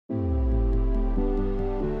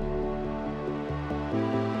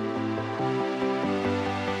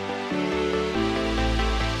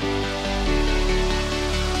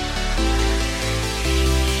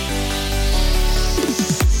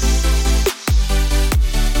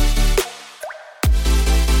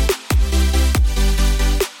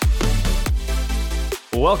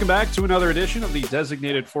Welcome back to another edition of the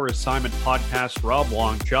Designated for Assignment podcast. Rob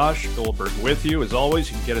Long, Josh Goldberg with you. As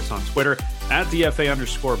always, you can get us on Twitter at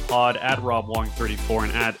DFA_pod, at RobLong34,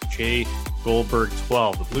 and at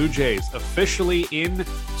JGoldberg12. The Blue Jays officially in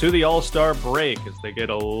to the All-Star break as they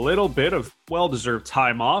get a little bit of well-deserved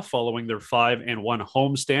time off following their 5-1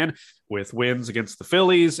 homestand with wins against the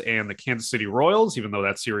Phillies and the Kansas City Royals, even though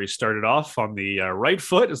that series started off on the right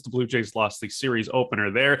foot as the Blue Jays lost the series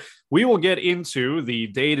opener there. We will get into the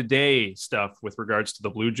day-to-day stuff with regards to the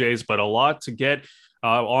Blue Jays, but a lot to get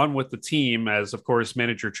on with the team as, of course,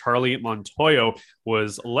 manager Charlie Montoyo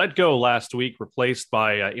was let go last week, replaced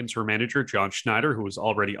by interim manager John Schneider, who was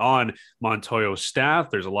already on Montoyo's staff.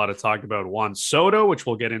 There's a lot of talk about Juan Soto, which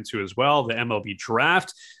we'll get into as well. The MLB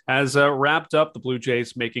draft has wrapped up, the Blue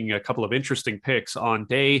Jays making a couple of interesting picks on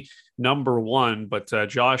day number one. But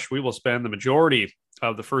Josh, we will spend the majority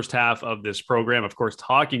of the first half of this program, of course,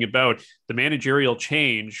 talking about the managerial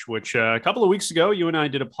change, which a couple of weeks ago, you and I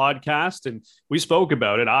did a podcast and we spoke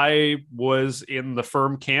about it. I was in the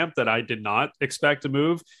firm camp that I did not expect a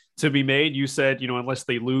move to be made. You said, unless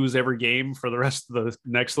they lose every game for the rest of the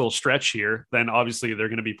next little stretch here, then obviously they're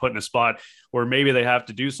going to be put in a spot where maybe they have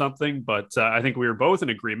to do something. But I think we were both in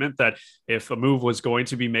agreement that if a move was going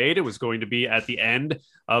to be made, it was going to be at the end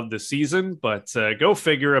of the season. But go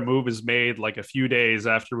figure, a move is made like a few days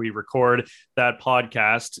after we record that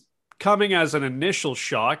podcast, coming as an initial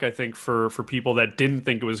shock, I think, for people that didn't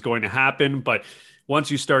think it was going to happen. But once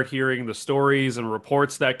you start hearing the stories and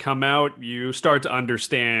reports that come out, you start to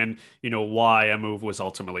understand, why a move was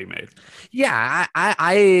ultimately made. Yeah,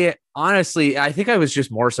 I honestly, I think I was just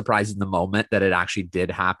more surprised in the moment that it actually did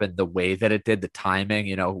happen the way that it did, the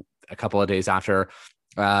timing, a couple of days after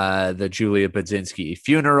the Julia Budzinski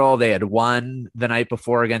funeral. They had won the night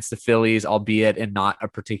before against the Phillies, albeit in not a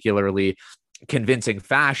particularly convincing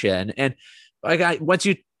fashion. And once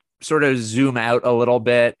you sort of zoom out a little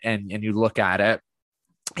bit and you look at it,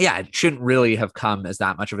 yeah, it shouldn't really have come as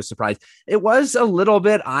that much of a surprise. It was a little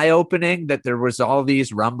bit eye-opening that there was all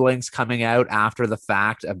these rumblings coming out after the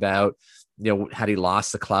fact about, had he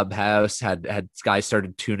lost the clubhouse, had guys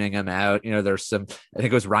started tuning him out. There's some, I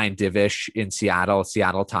think it was Ryan Divish in Seattle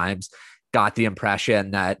Times got the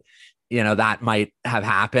impression that, that might have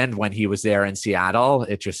happened when he was there in Seattle.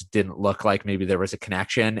 It just didn't look like maybe there was a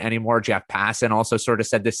connection anymore. Jeff Passan also sort of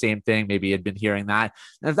said the same thing. Maybe he had been hearing that.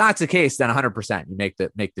 And if that's the case, then 100% you make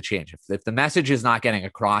the change. If the message is not getting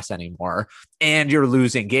across anymore and you're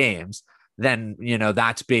losing games, then,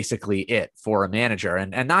 that's basically it for a manager.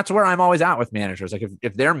 And that's where I'm always at with managers. Like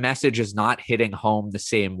if their message is not hitting home the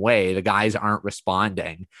same way, the guys aren't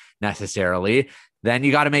responding necessarily, then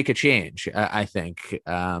you got to make a change. I think,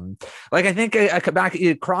 I think back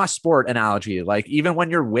cross sport analogy, like even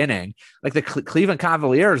when you're winning, like the Cleveland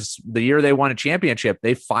Cavaliers, the year they won a championship,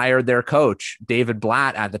 they fired their coach, David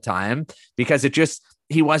Blatt at the time, because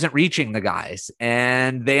he wasn't reaching the guys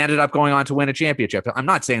and they ended up going on to win a championship. I'm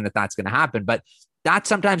not saying that that's going to happen, but that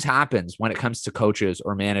sometimes happens when it comes to coaches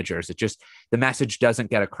or managers. The message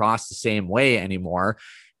doesn't get across the same way anymore.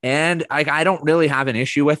 And I don't really have an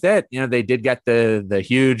issue with it. They did get the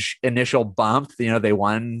huge initial bump. They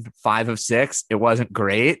won 5 of 6. It wasn't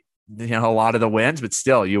great, a lot of the wins, but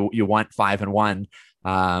still you won 5-1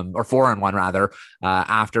 or 4-1 rather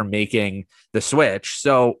after making the switch.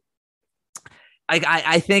 So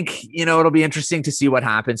I think, it'll be interesting to see what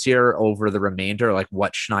happens here over the remainder, like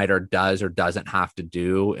what Schneider does or doesn't have to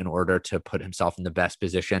do in order to put himself in the best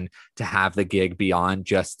position to have the gig beyond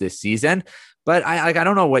just this season. But I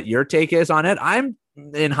don't know what your take is on it. I'm,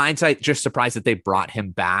 in hindsight, just surprised that they brought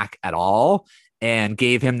him back at all and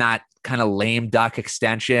gave him that kind of lame duck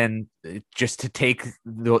extension just to take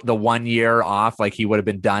the 1 year off. Like he would have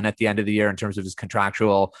been done at the end of the year in terms of his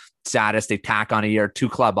contractual status. They tack on a year, 2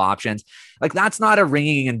 club options. Like that's not a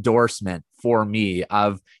ringing endorsement for me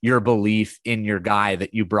of your belief in your guy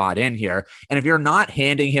that you brought in here. And if you're not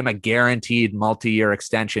handing him a guaranteed multi-year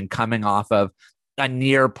extension coming off of a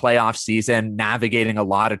near playoff season, navigating a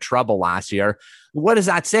lot of trouble last year, what does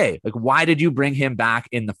that say? Like, why did you bring him back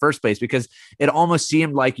in the first place? Because it almost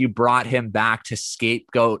seemed like you brought him back to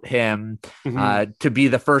scapegoat him, to be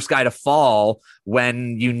the first guy to fall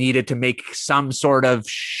when you needed to make some sort of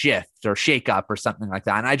shift or shakeup or something like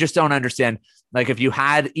that. And I just don't understand. Like, if you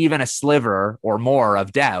had even a sliver or more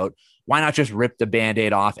of doubt, why not just rip the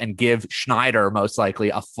Band-Aid off and give Schneider most likely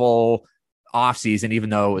a full offseason, even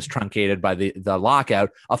though it was truncated by the lockout,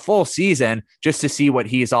 a full season just to see what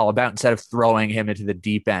he's all about instead of throwing him into the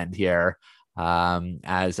deep end here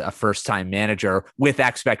as a first-time manager with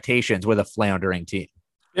expectations with a floundering team.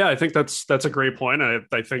 Yeah, I think that's a great point.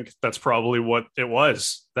 I think that's probably what it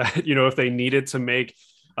was, that, if they needed to make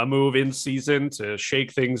a move in season to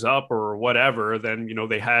shake things up or whatever, then,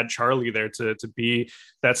 they had Charlie there to be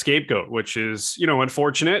that scapegoat, which is,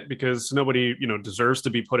 unfortunate because nobody, deserves to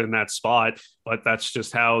be put in that spot. But that's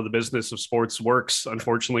just how the business of sports works,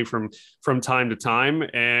 unfortunately, from time to time.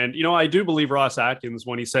 And, I do believe Ross Atkins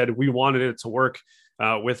when he said we wanted it to work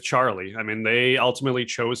with Charlie. I mean, they ultimately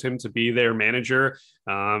chose him to be their manager.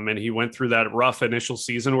 And he went through that rough initial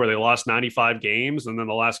season where they lost 95 games. And then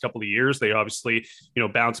the last couple of years, they obviously,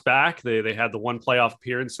 bounced back. They had the one playoff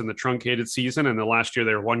appearance in the truncated season. And the last year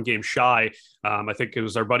they were one game shy. I think it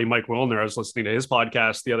was our buddy Mike Wilner. I was listening to his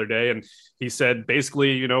podcast the other day, and he said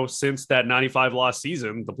basically, since that 95 loss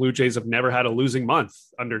season, the Blue Jays have never had a losing month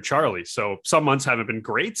under Charlie. So some months haven't been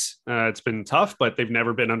great. It's been tough, but they've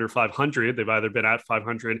never been under 500. They've either been at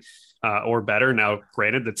 500 or better. Now,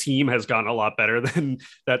 granted, the team has gotten a lot better than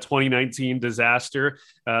that 2019 disaster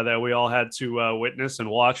that we all had to witness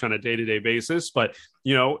and watch on a day-to-day basis. But,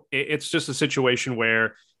 it's just a situation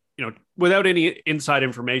where, without any inside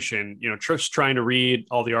information, just trying to read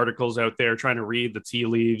all the articles out there, trying to read the tea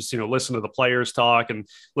leaves, listen to the players talk and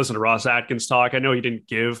listen to Ross Atkins talk. I know he didn't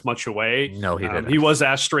give much away. No, he didn't. He was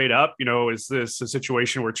asked straight up, is this a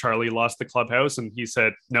situation where Charlie lost the clubhouse? And he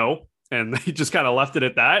said, no. And he just kind of left it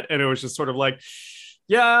at that. And it was just sort of like,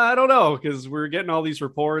 yeah, I don't know, because we're getting all these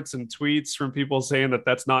reports and tweets from people saying that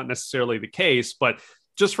that's not necessarily the case. But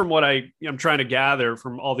just from what I'm trying to gather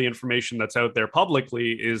from all the information that's out there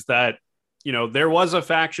publicly is that, there was a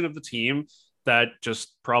faction of the team that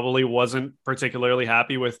just probably wasn't particularly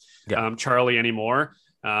happy with Charlie anymore.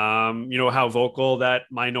 How vocal that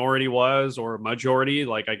minority was or majority,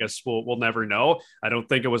 like, I guess we'll never know. I don't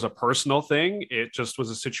think it was a personal thing. It just was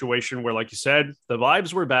a situation where, like you said, the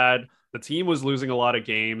vibes were bad. The team was losing a lot of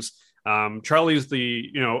games. Charlie's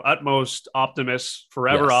the, utmost optimist,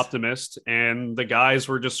 forever optimist. And the guys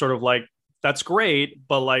were just sort of like, that's great,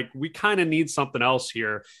 but like, we kind of need something else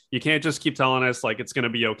here. You can't just keep telling us like, it's going to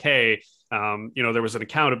be okay. There was an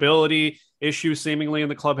accountability issue seemingly in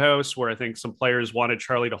the clubhouse where I think some players wanted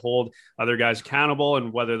Charlie to hold other guys accountable,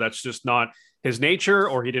 and whether that's just not his nature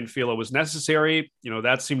or he didn't feel it was necessary,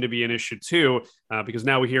 that seemed to be an issue too, because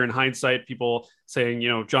now we hear in hindsight people saying,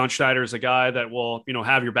 John Schneider is a guy that will,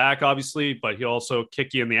 have your back, obviously, but he'll also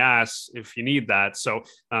kick you in the ass if you need that. So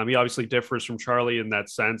he obviously differs from Charlie in that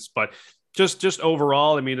sense, but just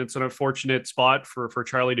overall, I mean, it's an unfortunate spot for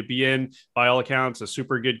Charlie to be in. By all accounts, a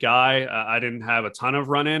super good guy. I didn't have a ton of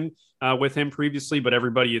run-in with him previously, but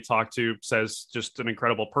everybody you talk to says just an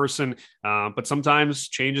incredible person. But sometimes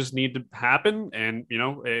changes need to happen, and,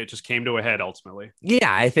 it just came to a head ultimately. Yeah,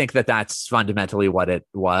 I think that's fundamentally what it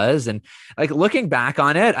was. And like, looking back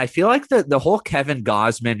on it, I feel like the whole Kevin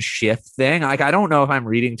Gausman shift thing, like, I don't know if I'm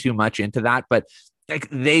reading too much into that, but like,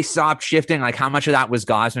 they stopped shifting. Like, how much of that was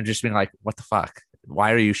Gausman just being like, what the fuck?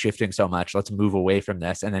 Why are you shifting so much? Let's move away from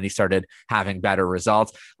this. And then he started having better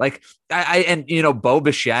results. Like, Bo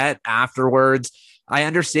Bichette afterwards, I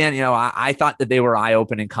understand, I thought that they were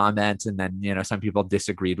eye-opening comments, and then, some people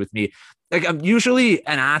disagreed with me. Like, I'm usually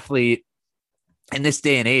an athlete in this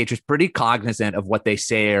day and age is pretty cognizant of what they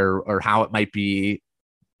say or how it might be,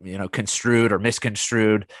 construed or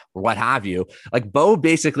misconstrued or what have you. Like, Bo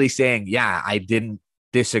basically saying, yeah, I didn't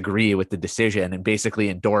disagree with the decision, and basically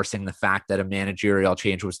endorsing the fact that a managerial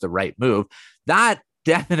change was the right move. That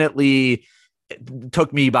definitely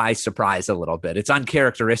took me by surprise a little bit. It's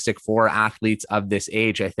uncharacteristic for athletes of this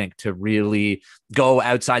age, I think, to really go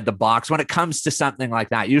outside the box when it comes to something like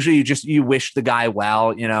that. Usually you wish the guy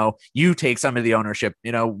well, you take some of the ownership,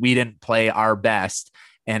 we didn't play our best.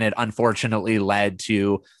 And it unfortunately led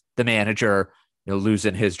to the manager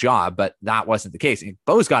losing his job, but that wasn't the case.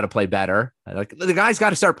 Bo's got to play better. Like, the guy's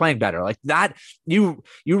got to start playing better. Like that, you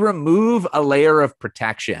remove a layer of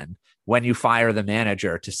protection when you fire the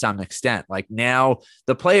manager to some extent. Like, now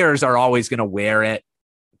the players are always going to wear it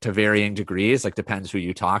to varying degrees. Like, depends who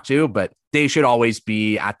you talk to, but they should always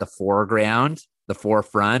be at the foreground, the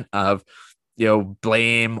forefront of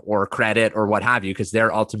blame or credit or what have you, because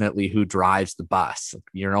they're ultimately who drives the bus.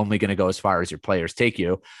 You're only going to go as far as your players take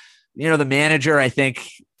you. The manager, I think,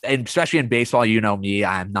 and especially in baseball, me,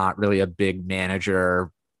 I'm not really a big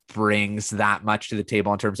manager brings that much to the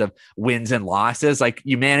table in terms of wins and losses. Like,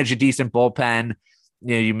 you manage a decent bullpen,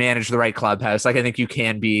 you manage the right clubhouse. Like, I think you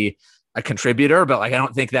can be a contributor, but like, I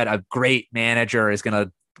don't think that a great manager is going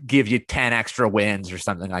to give you 10 extra wins or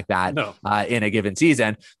something like that in a given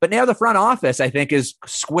season. But now the front office, I think, is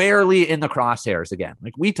squarely in the crosshairs again.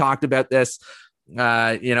 Like, we talked about this,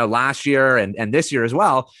 last year and this year as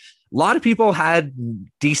well. lot of people had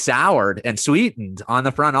desoured and sweetened on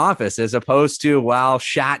the front office as opposed to, well,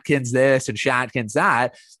 Shatkins this and Shatkins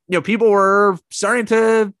that. People were starting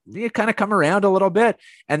to kind of come around a little bit.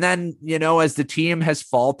 And then, as the team has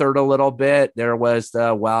faltered a little bit, there was the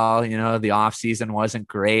offseason wasn't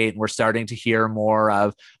great. And we're starting to hear more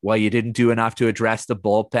of, well, you didn't do enough to address the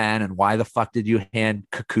bullpen. And why the fuck did you hand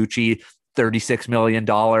Kikuchi $36 million?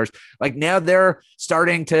 Like now they're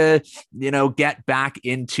starting to, get back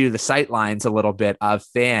into the sightlines a little bit of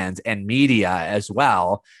fans and media as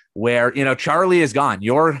well, where, Charlie is gone.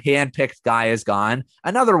 Your handpicked guy is gone.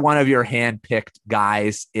 Another one of your handpicked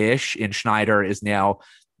guys ish in Schneider is now,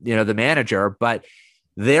 the manager, but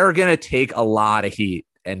they're going to take a lot of heat,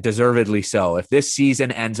 and deservedly so, if this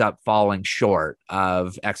season ends up falling short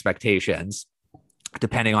of expectations,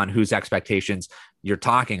 depending on whose expectations you're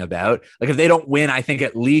talking about. Like if they don't win, I think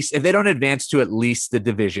if they don't advance to at least the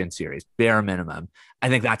division series, bare minimum, I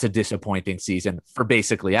think that's a disappointing season for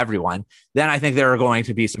basically everyone. Then I think there are going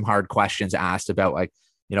to be some hard questions asked about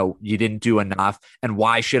you didn't do enough. And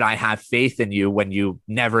why should I have faith in you when you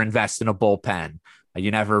never invest in a bullpen?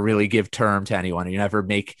 You never really give term to anyone. You never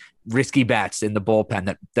make risky bets in the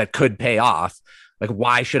bullpen that could pay off. Like,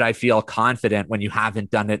 why should I feel confident when you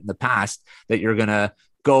haven't done it in the past that you're going to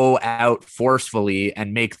go out forcefully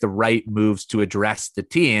and make the right moves to address the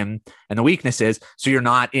team and the weaknesses so you're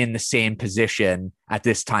not in the same position at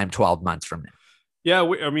this time 12 months from now? Yeah,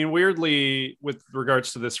 weirdly, with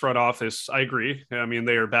regards to this front office, I agree. I mean,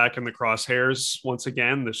 they are back in the crosshairs once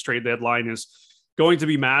again. The trade deadline is going to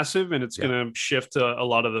be massive, and it's going to shift a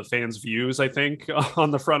lot of the fans' views, I think,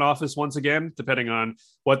 on the front office once again, depending on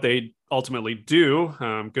what they ultimately do,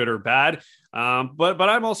 good or bad. But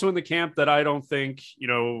I'm also in the camp that I don't think,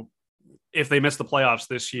 if they miss the playoffs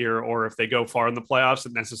this year or if they go far in the playoffs,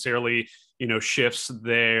 it necessarily, shifts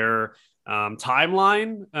their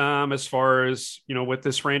timeline as far as, with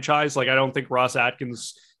this franchise. Like, I don't think Ross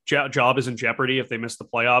Atkins' job is in jeopardy if they miss the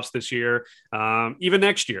playoffs this year, even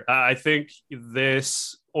next year. I think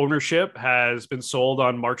this ownership has been sold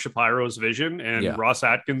on Mark Shapiro's vision, and Ross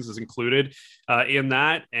Atkins is included in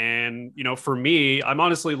that. And, for me, I'm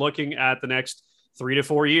honestly looking at the next 3 to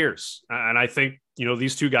 4 years. And I think,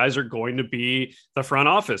 these two guys are going to be the front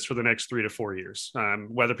office for the next 3 to 4 years.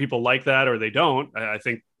 Whether people like that or they don't, I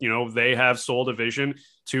think, they have sold a vision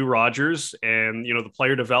to Rogers and, the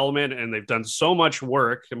player development, and they've done so much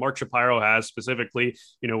work. And Mark Shapiro has specifically,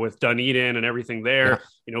 with Dunedin and everything there.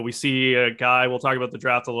 We see a guy, we'll talk about the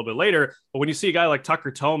draft a little bit later, but when you see a guy like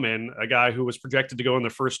Tucker Tolman, a guy who was projected to go in the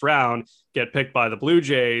first round, get picked by the Blue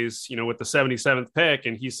Jays, with the 77th pick,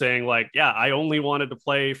 and he's saying like, I only wanted to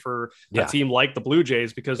play for a team like the Blue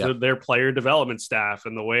Jays because of their player development staff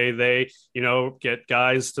and the way they, get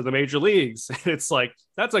guys to the major leagues. It's like,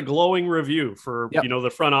 that's a glowing review for, the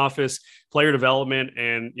front office, player development,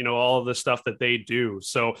 and, all of the stuff that they do.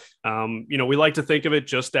 So, we like to think of it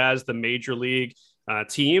just as the major league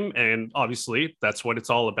team. And obviously that's what it's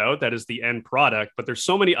all about. That is the end product. But there's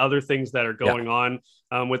so many other things that are going on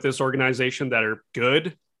with this organization that are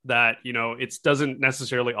good, that, it doesn't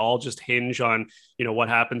necessarily all just hinge on, what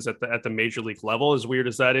happens at the major league level, as weird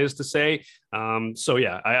as that is to say.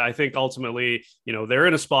 I think ultimately, they're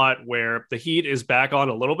in a spot where the heat is back on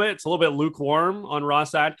a little bit. It's a little bit lukewarm on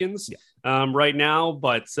Ross Atkins right now,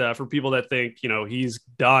 but for people that think, he's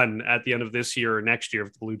done at the end of this year or next year,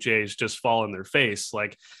 if the Blue Jays just fall in their face,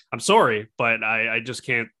 like, I'm sorry, but I just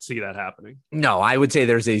can't see that happening. No, I would say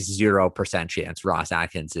there's a 0% chance Ross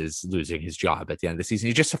Atkins is losing his job at the end of the season.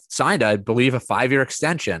 He just signed, I believe, a 5-year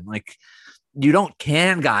extension. Like, you don't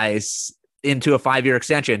can guys into a 5-year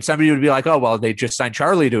extension. Somebody would be like, oh, well, they just signed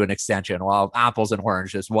Charlie to an extension. Well, apples and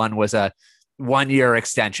oranges. One was a 1-year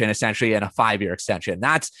extension, essentially, and a 5-year extension.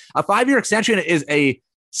 That's a 5-year extension is a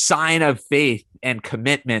sign of faith and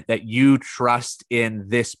commitment that you trust in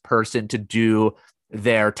this person to do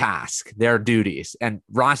their task, their duties. And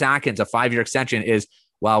Ross Atkins, a 5-year extension is,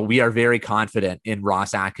 well, we are very confident in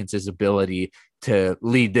Ross Atkins's ability to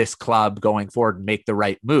lead this club going forward and make the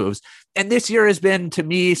right moves. And this year has been, to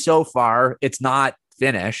me, so far, it's not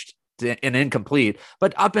finished and incomplete,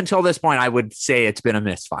 but up until this point, I would say it's been a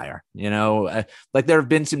misfire. Like there have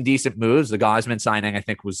been some decent moves. The Gosman signing, I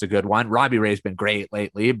think, was a good one. Robbie Ray's been great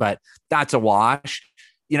lately, but that's a wash.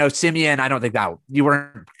 Simeon, I don't think that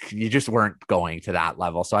you just weren't going to that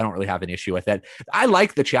level. So I don't really have an issue with it. I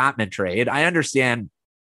like the Chapman trade. I understand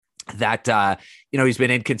that, he's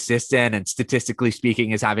been inconsistent and statistically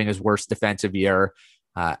speaking is having his worst defensive year,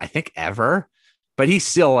 I think ever, but he's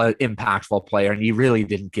still an impactful player and he really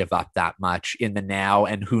didn't give up that much in the now.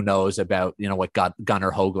 And who knows about, what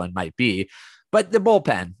Gunnar Hoagland might be. But the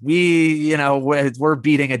bullpen, we're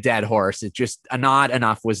beating a dead horse. It just not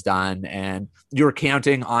enough was done. And you're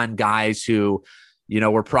counting on guys who,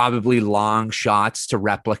 were probably long shots to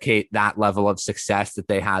replicate that level of success that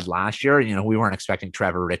they had last year. We weren't expecting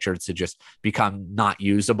Trevor Richards to just become not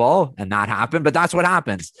usable, and that happened. But that's what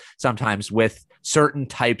happens sometimes with certain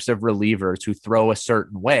types of relievers who throw a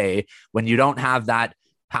certain way. When you don't have that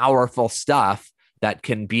powerful stuff that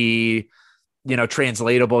can be,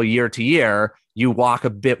 translatable year to year, you walk a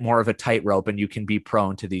bit more of a tightrope and you can be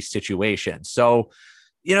prone to these situations. So,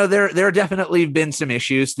 there definitely been some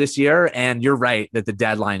issues this year, and you're right that the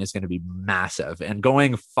deadline is going to be massive. And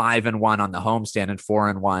going 5-1 on the homestand and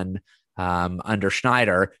 4-1 under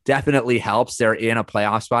Schneider definitely helps. They're in a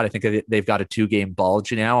playoff spot. I think they've got a 2-game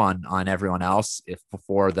bulge now on everyone else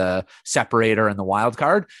before the separator and the wild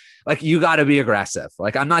card. Like, you got to be aggressive.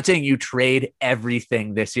 Like, I'm not saying you trade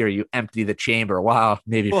everything this year. You empty the chamber. Wow,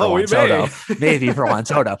 maybe for Juan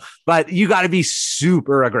Soto, but you got to be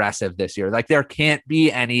super aggressive this year. Like, there can't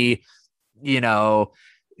be any,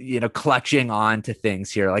 clutching on to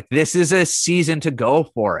things here. Like, this is a season to go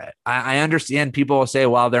for it. I understand people will say,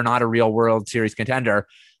 well, they're not a real World Series contender.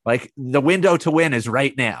 Like, the window to win is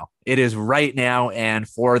right now. It is right now. And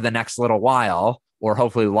for the next little while, or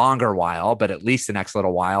hopefully longer while, but at least the next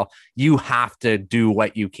little while, you have to do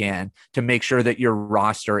what you can to make sure that your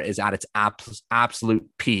roster is at its absolute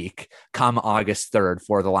peak come August 3rd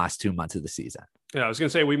for the last 2 months of the season. Yeah, I was going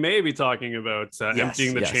to say, we may be talking about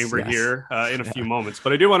emptying the chamber here in a few moments,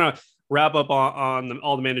 but I do want to wrap up on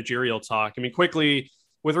all the managerial talk. I mean, quickly,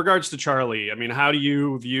 with regards to Charlie, I mean, how do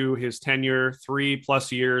you view his tenure,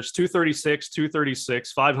 3+ years,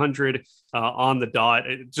 236, 500 on the dot?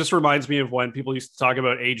 It just reminds me of when people used to talk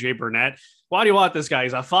about AJ Burnett. Why do you want this guy?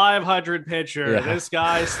 He's a 500 pitcher. Yeah. This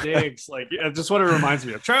guy stinks. Like, just what it reminds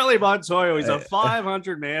me of. Charlie Montoyo, he's a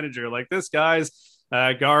 500 manager. Like, this guy's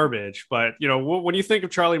garbage. But, when you think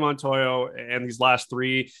of Charlie Montoyo and these last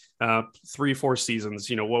 4 seasons,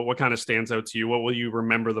 what kind of stands out to you? What will you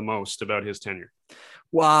remember the most about his tenure?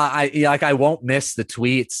 Well, I won't miss the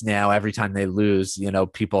tweets now every time they lose,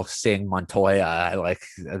 people sing Montoya. Like,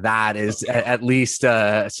 that is at least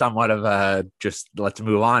somewhat of a just let's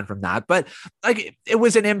move on from that. But like, it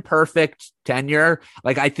was an imperfect tenure.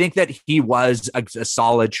 Like, I think that he was a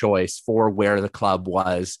solid choice for where the club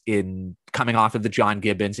was in coming off of the John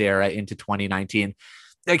Gibbons era into 2019.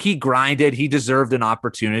 Like, he grinded, he deserved an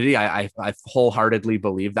opportunity. I wholeheartedly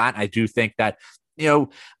believe that. I do think that,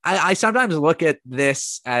 I sometimes look at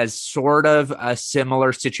this as sort of a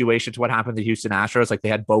similar situation to what happened to Houston Astros. Like, they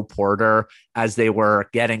had Bo Porter as they were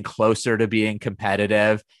getting closer to being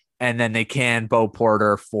competitive, and then they canned Bo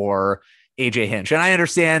Porter for AJ Hinch. And I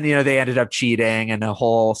understand, they ended up cheating and a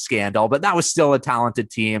whole scandal, but that was still a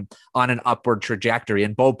talented team on an upward trajectory.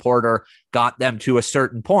 And Bo Porter got them to a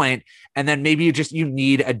certain point, and then maybe you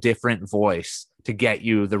need a different voice to get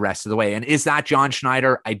you the rest of the way. And is that John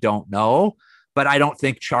Schneider? I don't know. But I don't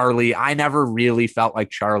think I never really felt like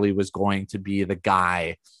Charlie was going to be the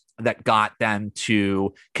guy that got them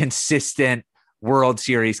to consistent World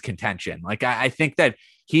Series contention. Like, I think that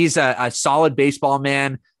he's a solid baseball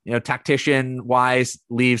man, tactician wise,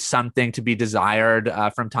 leaves something to be desired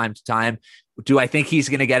from time to time. Do I think he's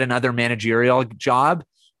going to get another managerial job?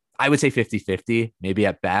 I would say 50-50, maybe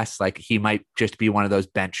at best. Like, he might just be one of those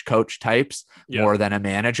bench coach types more than a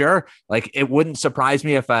manager. Like, it wouldn't surprise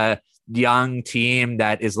me if a young team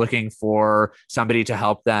that is looking for somebody to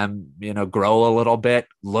help them, grow a little bit,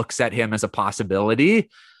 looks at him as a possibility.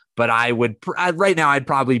 But right now, I'd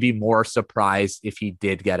probably be more surprised if he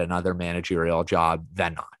did get another managerial job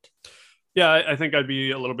than not. Yeah, I think I'd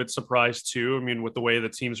be a little bit surprised too. I mean, with the way the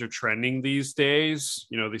teams are trending these days,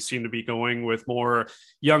 they seem to be going with more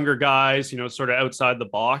younger guys, sort of outside the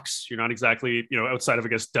box. You're not exactly, outside of, I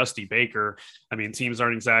guess, Dusty Baker. I mean, teams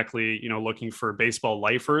aren't exactly, looking for baseball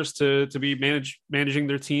lifers to be managing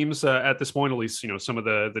their teams at this point, at least, some of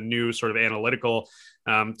the new sort of analytical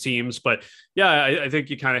teams. But yeah, I think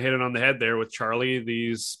you kind of hit it on the head there with Charlie.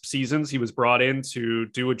 These seasons, he was brought in to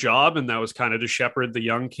do a job, and that was kind of to shepherd the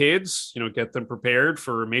young kids, get them prepared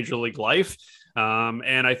for major league life.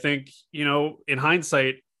 And I think, in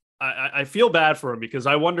hindsight, I feel bad for him, because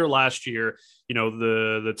I wonder last year,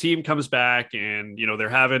 the team comes back and, they're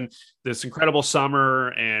having this incredible summer,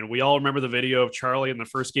 and we all remember the video of Charlie in the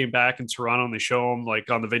first game back in Toronto, and they show him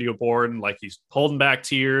like on the video board and like he's holding back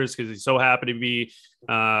tears because he's so happy to be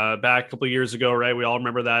back a couple of years ago. Right. We all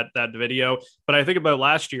remember that video. But I think about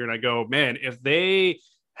last year and I go, man, if they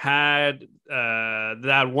had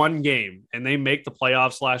that one game and they make the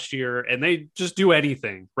playoffs last year and they just do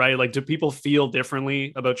anything, right? Like, do people feel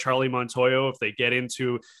differently about Charlie Montoyo if they get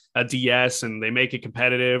into a DS and they make it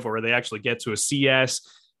competitive, or they actually get to a CS,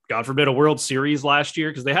 God forbid a World Series last year?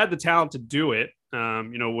 Because they had the talent to do it,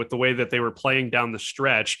 with the way that they were playing down the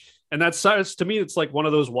stretch. And that's, to me, it's like one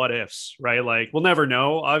of those what ifs, right? Like, we'll never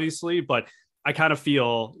know, obviously, but I kind of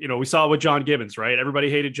feel, we saw it with John Gibbons, right?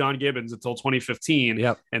 Everybody hated John Gibbons until 2015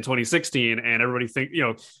 and 2016. And everybody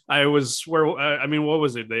what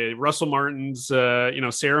was it? The Russell Martin's,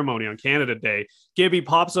 ceremony on Canada Day. Gibby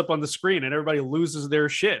pops up on the screen and everybody loses their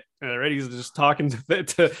shit. Right? He's just talking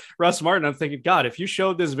to Russ Martin. I'm thinking, God, if you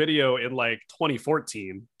showed this video in like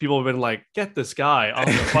 2014, people have been like, get this guy on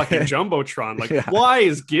the fucking Jumbotron. Like, why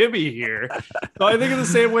is Gibby here? So I think in the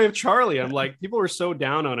same way of Charlie, I'm like, people were so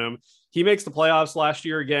down on him. He makes the playoffs last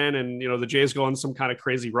year again, and the Jays go on some kind of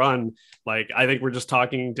crazy run. Like, I think we're just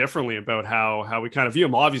talking differently about how we kind of view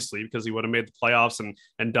him, obviously, because he would have made the playoffs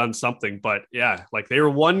and done something. But yeah, like, they were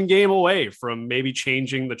one game away from maybe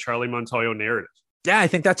changing the Charlie Montoyo narrative. Yeah, I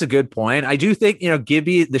think that's a good point. I do think,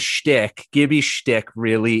 Gibby's shtick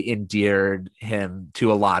really endeared him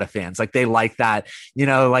to a lot of fans. Like, they like that,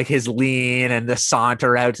 like his lean and the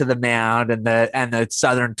saunter out to the mound and the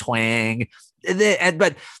Southern twang.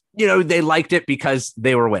 But they liked it because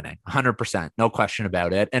they were winning 100%, no question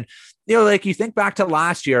about it. And, like, you think back to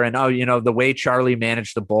last year and, the way Charlie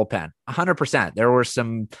managed the bullpen, 100%, there were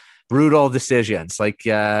some brutal decisions, like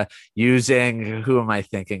using, who am I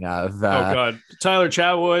thinking of? Tyler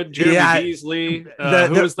Chatwood, Jeremy Beasley.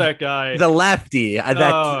 Who was that guy? The lefty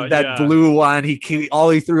that blew one. He all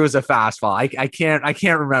he threw was a fastball. I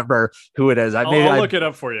can't remember who it is. I'll look it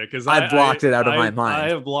up for you, because I blocked it out of my mind. I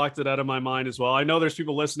have blocked it out of my mind as well. I know there's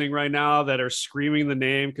people listening right now that are screaming the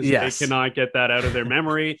name because they cannot get that out of their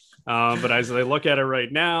memory. But as they look at it right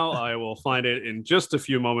now, I will find it in just a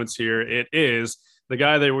few moments here. It is the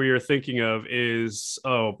guy that we are thinking of is,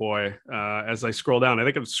 as I scroll down, I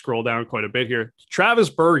think I've scrolled down quite a bit here. Travis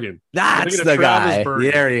Bergen. That's the guy.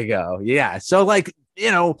 There you go. Yeah. So, like,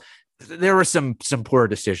 there were some poor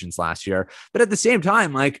decisions last year, but at the same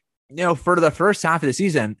time, like, for the first half of the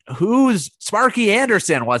season, Sparky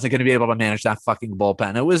Anderson wasn't going to be able to manage that fucking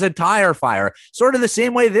bullpen. It was a tire fire, sort of the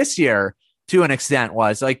same way this year to an extent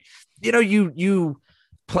was. Like, you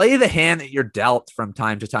play the hand that you're dealt from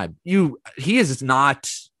time to time. He is not,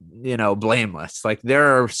 blameless. Like,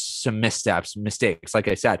 there are some missteps, mistakes, like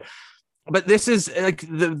I said, but this is like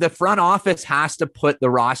the front office has to put the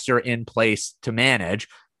roster in place to manage,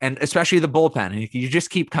 and especially the bullpen. And you just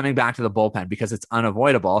keep coming back to the bullpen because it's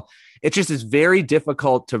unavoidable. It just is very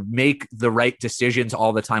difficult to make the right decisions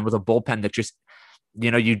all the time with a bullpen that just,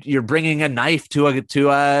 you're bringing a knife to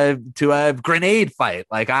a grenade fight.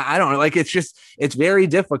 Like, I don't know. Like, it's very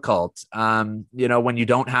difficult, when you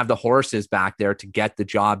don't have the horses back there to get the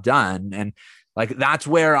job done. And like, that's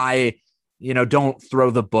where I, don't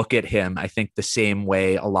throw the book at him, I think, the same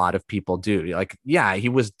way a lot of people do. Like, yeah, he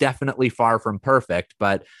was definitely far from perfect,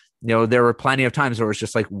 but there were plenty of times where it was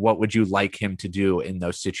just like, what would you like him to do in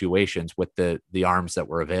those situations with the arms that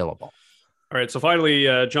were available? All right, so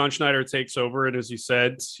finally, John Schneider takes over, and as you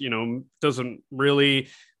said, doesn't really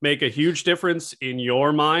make a huge difference in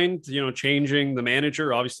your mind, changing the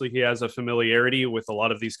manager. Obviously, he has a familiarity with a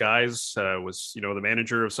lot of these guys, was, the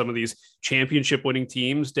manager of some of these championship winning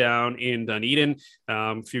teams down in Dunedin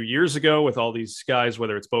a few years ago with all these guys,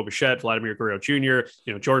 whether it's Bo Bichette, Vladimir Guerrero Jr.,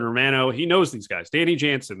 Jordan Romano. He knows these guys. Danny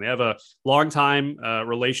Jansen, they have a long time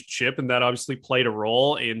relationship, and that obviously played a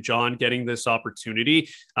role in John getting this opportunity.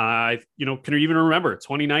 Can you even remember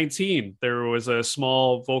 2019? There was a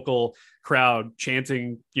small vocal crowd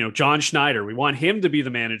chanting, John Schneider. We want him to be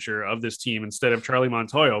the manager of this team instead of Charlie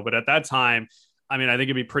Montoyo. But at that time, I mean, I think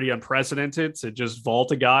it'd be pretty unprecedented to just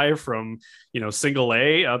vault a guy from, single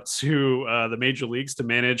A up to the major leagues to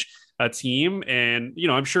manage a team. And,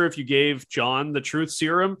 I'm sure if you gave John the truth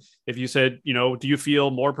serum, if you said, do you feel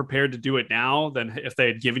more prepared to do it now than if they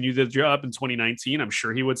had given you the job in 2019? I'm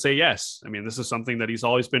sure he would say yes. I mean, this is something that he's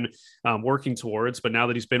always been working towards, but now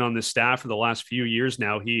that he's been on this staff for the last few years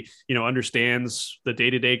now, he, understands the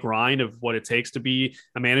day-to-day grind of what it takes to be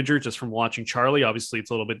a manager just from watching Charlie. Obviously, it's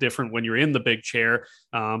a little bit different when you're in the big chair.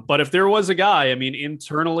 But if there was a guy, I mean,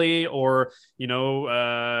 internally or,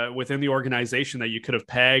 within the organization that you could have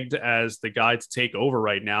pegged as the guy to take over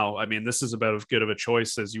right now, I mean, this is about as good of a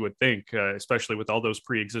choice as you would think, especially with all those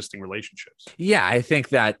pre-existing relationships. Yeah, I think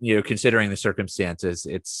that, considering the circumstances,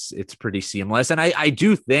 it's pretty seamless. And I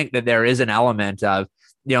do think that there is an element of,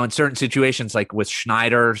 in certain situations, like with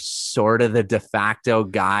Schneider, sort of the de facto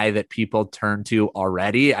guy that people turn to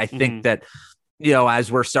already. I think that,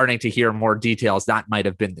 as we're starting to hear more details, that might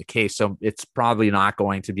have been the case. So it's probably not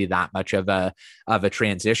going to be that much of a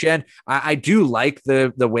transition. I do like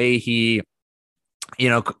the way he,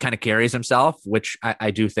 kind of carries himself, which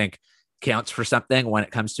I do think counts for something when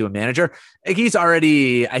it comes to a manager. Like he's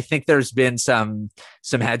already, I think there's been some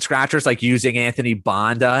head scratchers, like using Anthony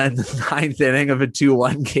Bonda in the ninth inning of a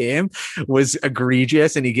 2-1 game was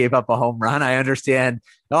egregious, and he gave up a home run. I understand.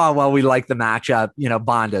 Oh, well, we like the matchup.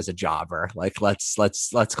 Bonda's a jobber. Like let's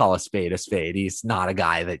call a spade a spade. He's not a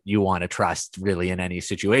guy that you want to trust really in any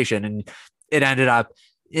situation. And it ended up,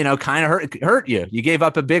 kind of hurt you. You gave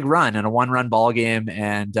up a big run in a 1-run ball game,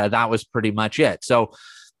 and that was pretty much it. So,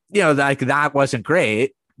 like that wasn't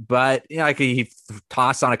great, but like he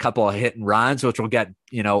tossed on a couple of hit and runs, which will get,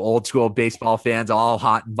 old school baseball fans all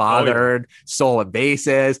hot and bothered, stolen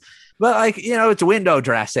bases. But like, it's window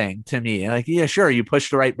dressing to me. Like, yeah, sure, you push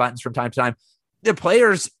the right buttons from time to time. The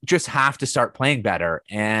players just have to start playing better.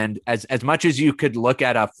 And as much as you could look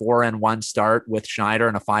at a 4-1 start with Schneider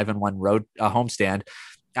and a 5-1 road homestand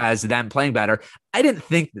as them playing better, I didn't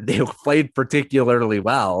think that they played particularly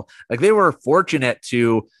well. Like they were fortunate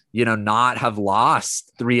to, not have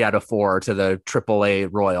lost 3 out of 4 to the AAA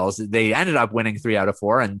Royals. They ended up winning 3 out of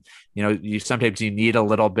 4. And, sometimes you need a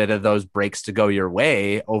little bit of those breaks to go your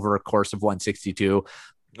way over a course of 162,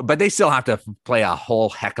 but they still have to play a whole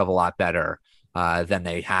heck of a lot better than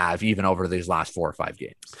they have even over these last 4 or 5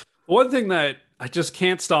 games. One thing that I just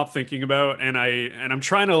can't stop thinking about, and I'm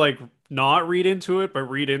trying to like not read into it, but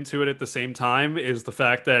read into it at the same time, is the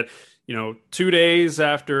fact that, 2 days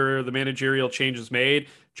after the managerial change is made,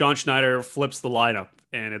 John Schneider flips the lineup,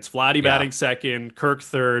 and it's Vladdy batting second, Kirk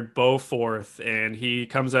third, Bo fourth, and he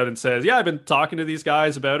comes out and says, "Yeah, I've been talking to these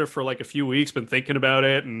guys about it for like a few weeks, been thinking about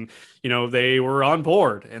it, and they were on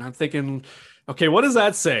board." And I'm thinking, okay, what does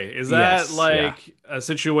that say? Is that a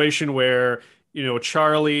situation where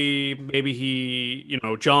Charlie, maybe he,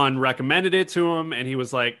 John recommended it to him and he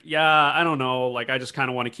was like, yeah, I don't know. Like, I just kind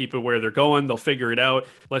of want to keep it where they're going. They'll figure it out.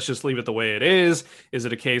 Let's just leave it the way it is. Is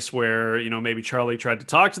it a case where, maybe Charlie tried to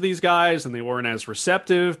talk to these guys and they weren't as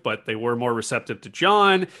receptive, but they were more receptive to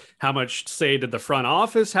John? How much say did the front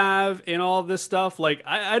office have in all of this stuff? Like,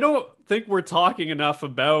 I don't think we're talking enough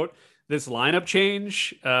about this lineup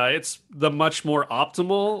change. It's the much more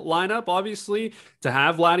optimal lineup, obviously, to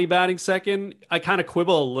have Vladdy batting second. I kind of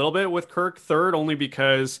quibble a little bit with Kirk third, only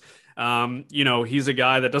because he's a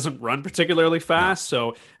guy that doesn't run particularly fast.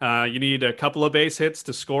 So you need a couple of base hits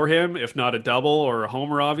to score him, if not a double or a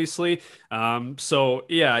homer, obviously. So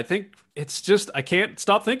yeah, I think it's just, I can't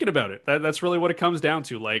stop thinking about it. That's really what it comes down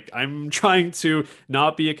to. Like, I'm trying to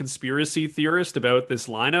not be a conspiracy theorist about this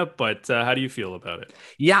lineup, but how do you feel about it?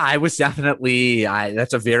 Yeah, I was definitely,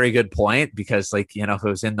 that's a very good point, because like, if it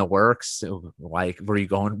was in the works, like, were you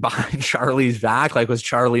going behind Charlie's back? Like, was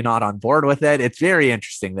Charlie not on board with it? It's very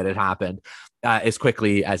interesting that it happened as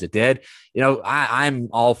quickly as it did. I'm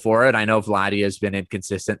all for it. I know Vladdy has been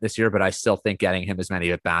inconsistent this year, but I still think getting him as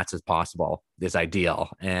many at bats as possible is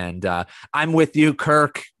ideal. And I'm with you,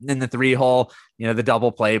 Kirk, in the 3-hole. The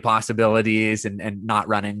double play possibilities and not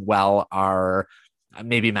running well are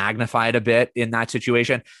maybe magnified a bit in that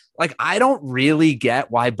situation. Like, I don't really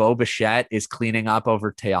get why Bo Bichette is cleaning up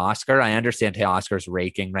over Teoscar. I understand Teoscar's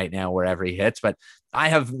raking right now wherever he hits, but I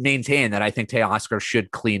have maintained that I think Teoscar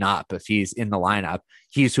should clean up if he's in the lineup.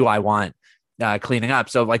 He's who I want cleaning up.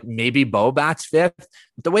 So like maybe Bo bats fifth.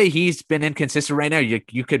 The way he's been inconsistent right now,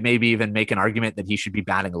 you could maybe even make an argument that he should be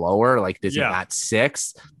batting lower. Like, does he bat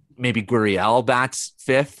sixth? Maybe Gurriel bats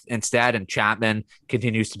fifth instead, and Chapman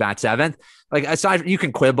continues to bat seventh. Like, aside, you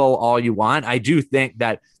can quibble all you want. I do think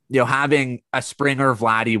that, having a Springer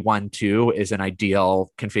Vladdy 1-2 is an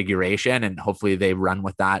ideal configuration, and hopefully they run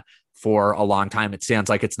with that for a long time. It sounds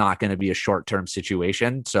like it's not going to be a short-term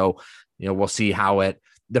situation. So, we'll see how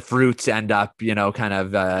the fruits end up, kind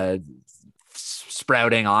of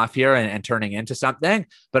sprouting off here and turning into something.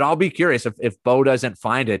 But I'll be curious if Bo doesn't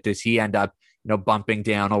find it, does he end up, bumping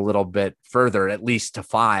down a little bit further, at least to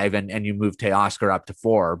 5, and you move Teoscar up to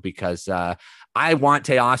 4, because I want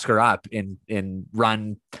Teoscar up in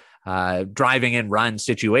run, driving in run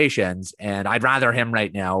situations. And I'd rather him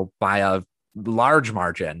right now by a large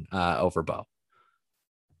margin over Bo.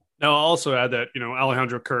 Now, I'll also add that,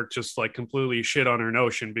 Alejandro Kirk just like completely shit on our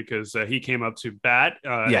notion, because he came up to bat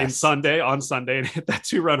on Sunday and hit that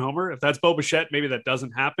 2-run homer. If that's Bo Bichette, maybe that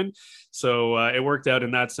doesn't happen. So it worked out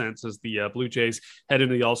in that sense, as the Blue Jays head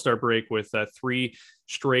into the All-Star break with 3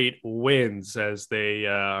 straight wins, as they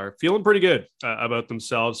are feeling pretty good about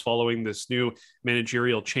themselves following this new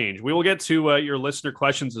managerial change. We will get to your listener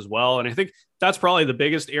questions as well. And I think that's probably the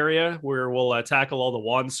biggest area where we'll tackle all the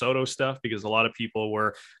Juan Soto stuff, because a lot of people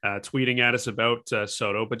were tweeting at us about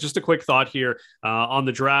Soto. But just a quick thought here on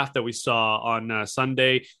the draft that we saw on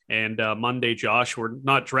Sunday and Monday, Josh. We're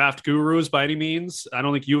not draft gurus by any means. I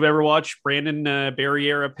don't think you've ever watched Brandon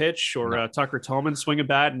Barriera pitch or Tucker Tolman swing a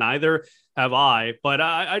bat. Neither have I, but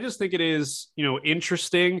I just think it is,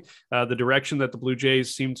 interesting the direction that the Blue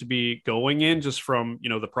Jays seem to be going in, just from,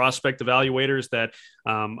 the prospect evaluators that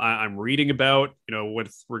I'm reading about,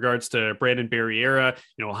 with regards to Brandon Barriera,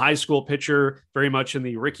 high school pitcher, very much in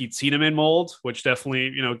the Ricky Tiedemann mold, which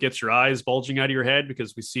definitely, gets your eyes bulging out of your head,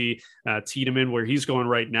 because we see Tiedemann where he's going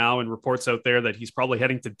right now, and reports out there that he's probably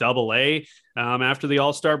heading to Double-A after the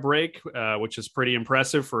All-Star break, which is pretty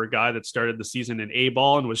impressive for a guy that started the season in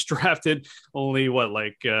A-ball and was drafted only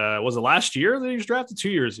was it last year that he was drafted? 2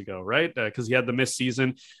 years ago, right? Because he had the missed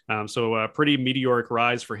season. So a pretty meteoric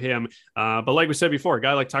rise for him. But like we said before, a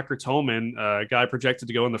guy like Tucker Tolman, a guy projected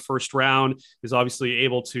to go in the first round, is obviously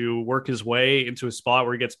able to work his way into a spot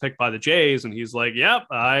where he gets picked by the Jays. And he's like, yep,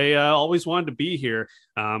 I always wanted to be here.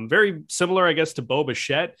 Very similar, I guess, to Bo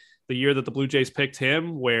Bichette, the year that the Blue Jays picked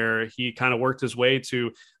him, where he kind of worked his way to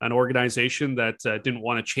an organization that didn't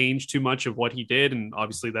want to change too much of what he did. And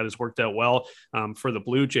obviously that has worked out well for the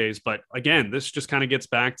Blue Jays. But again, this just kind of gets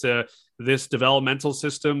back to this developmental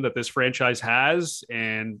system that this franchise has.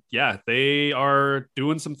 And yeah, they are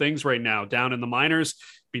doing some things right now down in the minors.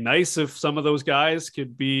 Be nice if some of those guys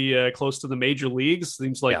could be close to the major leagues.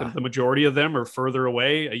 Seems like the majority of them are further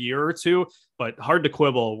away a year or two, but hard to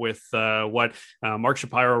quibble with what Mark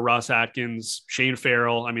Shapiro, Ross Atkins, Shane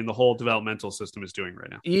Farrell, the whole developmental system is doing right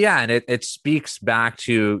now. Yeah, and it speaks back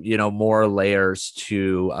to, more layers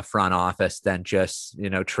to a front office than just,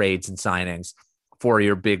 trades and signings for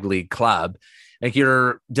your big league club. Like,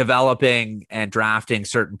 you're developing and drafting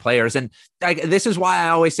certain players. And this is why I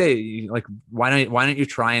always say, like, why don't you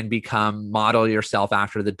try and model yourself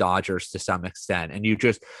after the Dodgers to some extent? And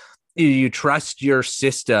you trust your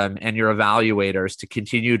system and your evaluators to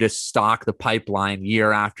continue to stock the pipeline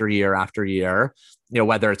year after year after year,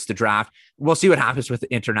 whether it's the draft. We'll see what happens with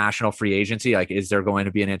international free agency. Like, is there going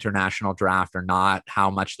to be an international draft or not? How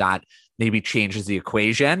much that maybe changes the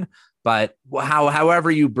equation. But however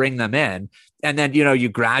you bring them in, and then, you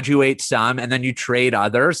graduate some and then you trade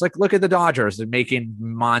others. Like, look at the Dodgers. They're making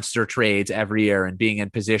monster trades every year and being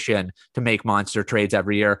in position to make monster trades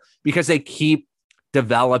every year because they keep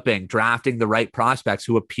developing, drafting the right prospects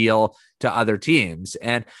who appeal to other teams.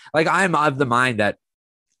 And like, I'm of the mind that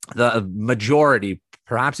the majority,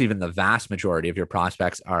 perhaps even the vast majority of your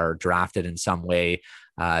prospects are drafted in some way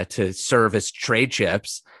to serve as trade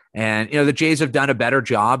chips. And, the Jays have done a better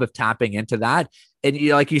job of tapping into that. And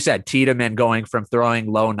like you said, Tiedemann going from throwing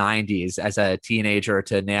low 90s as a teenager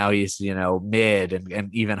to now he's, mid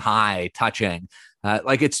and even high touching.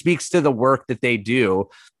 Like, it speaks to the work that they do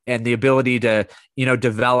and the ability to,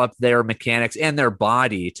 develop their mechanics and their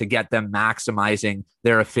body to get them maximizing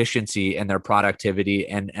their efficiency and their productivity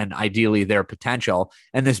and ideally their potential.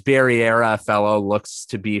 And this Barriera fellow looks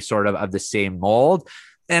to be sort of the same mold.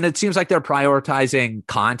 And it seems like they're prioritizing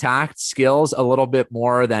contact skills a little bit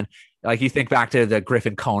more than, like, you think back to the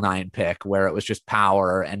Griffin Conine pick where it was just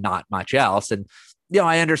power and not much else. And,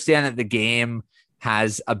 I understand that the game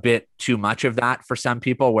has a bit too much of that for some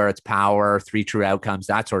people, where it's power, 3 true outcomes,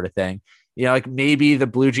 that sort of thing. Like, maybe the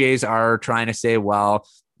Blue Jays are trying to say, well,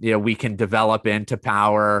 we can develop into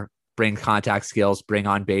power, bring contact skills, bring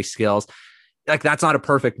on base skills. Like, that's not a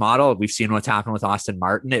perfect model. We've seen what's happened with Austin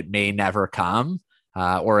Martin. It may never come.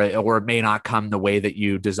 Or it may not come the way that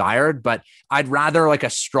you desired, but I'd rather like a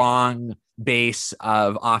strong base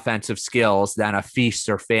of offensive skills than a feast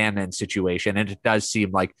or famine situation. And it does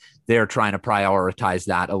seem like they're trying to prioritize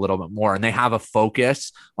that a little bit more. And they have a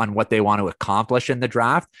focus on what they want to accomplish in the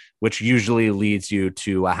draft, which usually leads you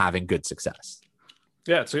to having good success.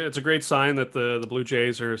 Yeah, it's a great sign that the Blue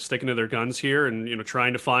Jays are sticking to their guns here and,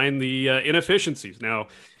 trying to find the inefficiencies. Now,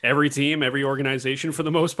 every team, every organization for the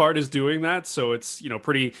most part is doing that. So it's,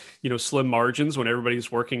 pretty, slim margins when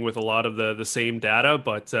everybody's working with a lot of the same data.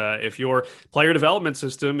 But if your player development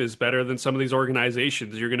system is better than some of these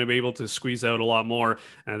organizations, you're going to be able to squeeze out a lot more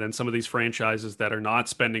than some of these franchises that are not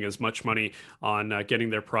spending as much money on getting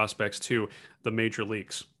their prospects to the major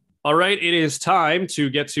leagues. All right, it is time to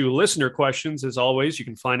get to listener questions. As always, you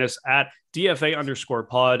can find us at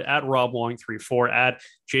DFA_pod, at RobWong34, at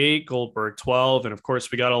JGoldberg12. And of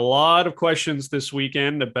course, we got a lot of questions this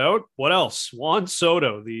weekend about what else? Juan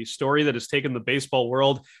Soto, the story that has taken the baseball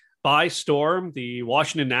world by storm. The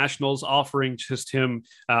Washington Nationals offering just him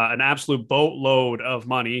an absolute boatload of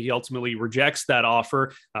money. He ultimately rejects that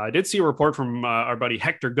offer. I did see a report from our buddy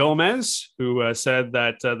Hector Gomez, who said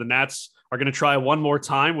that the Nats are going to try one more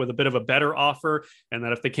time with a bit of a better offer, and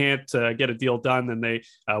that if they can't get a deal done, then they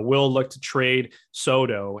will look to trade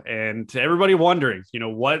Soto. And everybody wondering,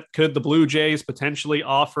 what could the Blue Jays potentially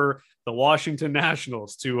offer the Washington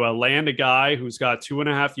Nationals to land a guy who's got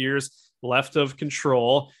 2.5 years left of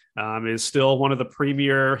control, is still one of the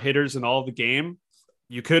premier hitters in all of the game.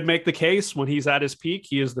 You could make the case when he's at his peak,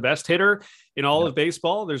 he is the best hitter in all of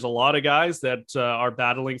baseball. There's a lot of guys that are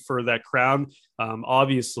battling for that crown,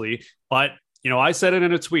 obviously. But, I said it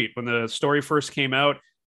in a tweet when the story first came out,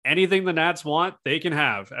 anything the Nats want, they can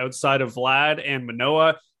have outside of Vlad and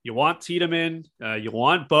Manoah. You want Tiedemann, you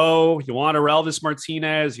want Bo, you want Aurelvis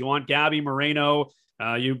Martinez, you want Gabby Moreno,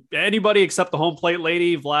 anybody except the home plate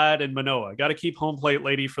lady, Vlad and Manoah. Got to keep home plate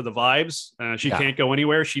lady for the vibes. She can't go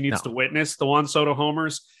anywhere. She needs to witness the Juan Soto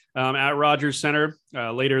homers at Rogers Center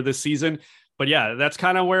later this season. But yeah, that's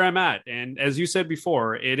kind of where I'm at. And as you said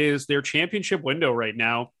before, it is their championship window right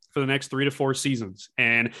now for the next 3 to 4 seasons.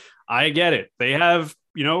 And I get it. They have,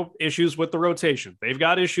 issues with the rotation. They've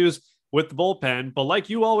got issues with the bullpen. But like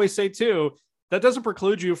you always say too, that doesn't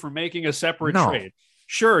preclude you from making a separate trade.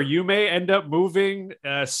 Sure, you may end up moving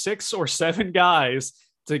 6 or 7 guys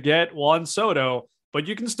to get Juan Soto, but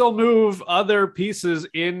you can still move other pieces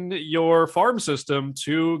in your farm system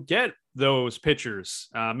to get those pitchers.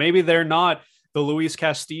 Maybe they're not the Luis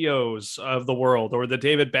Castillos of the world or the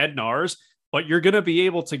David Bednars, but you're going to be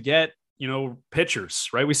able to get, pitchers,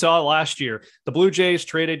 right? We saw it last year. The Blue Jays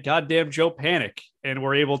traded goddamn Joe Panic and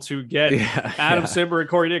were able to get Adam Simber and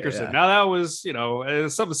Corey Dickerson. Now that was,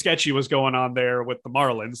 something sketchy was going on there with the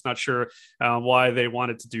Marlins. Not sure why they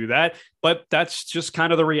wanted to do that, but that's just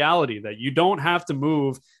kind of the reality that you don't have to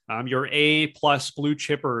move your A+ blue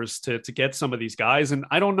chippers to get some of these guys. And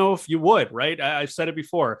I don't know if you would, right? I've said it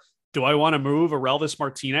before. Do I want to move Aurelvis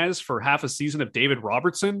Martinez for half a season of David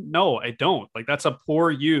Robertson? No, I don't. Like, that's a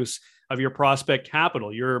poor use of your prospect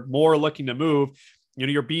capital. You're more looking to move,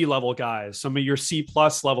 your B level guys, some of your C+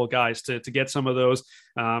 level guys to get some of those,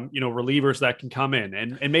 relievers that can come in.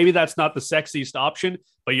 And maybe that's not the sexiest option,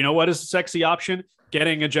 but you know what is the sexy option?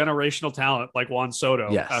 Getting a generational talent like Juan Soto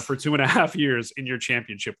for 2.5 years in your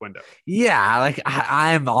championship window. Yeah. Like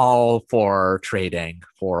I'm all for trading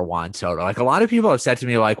for Juan Soto. Like a lot of people have said to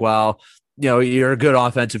me like, well, you're a good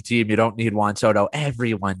offensive team. You don't need Juan Soto.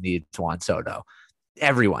 Everyone needs Juan Soto.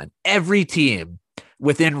 Everyone, every team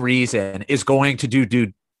within reason is going to do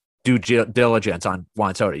due diligence on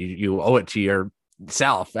Juan Soto. You owe it to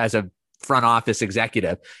yourself as a front office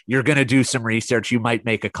executive. You're going to do some research. You might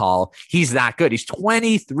make a call. He's that good. He's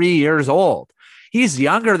 23 years old. He's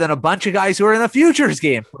younger than a bunch of guys who are in the futures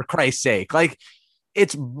game, for Christ's sake. Like,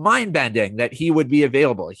 it's mind bending that he would be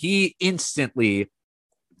available. He instantly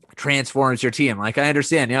transforms your team. Like, I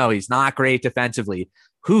understand, he's not great defensively.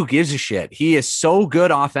 Who gives a shit? He is so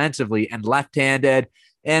good offensively and left-handed.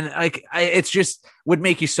 And it's just would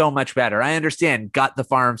make you so much better. I understand. Got the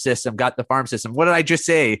farm system. What did I just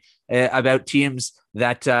say about teams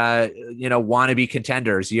that, want to be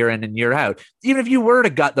contenders year in and year out? Even if you were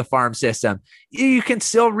to gut the farm system, you can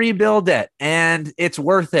still rebuild it, and it's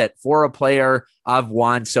worth it for a player of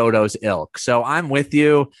Juan Soto's ilk. So I'm with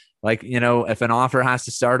you. Like, if an offer has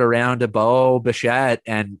to start around a Bo Bichette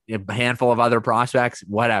and a handful of other prospects,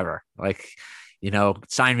 whatever,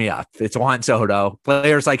 sign me up. It's Juan Soto.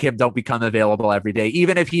 Players like him don't become available every day.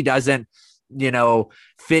 Even if he doesn't,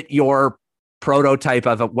 fit your prototype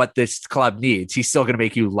of what this club needs, he's still going to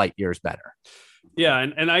make you light years better. Yeah,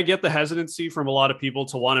 and I get the hesitancy from a lot of people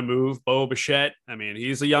to want to move Bo Bichette. I mean,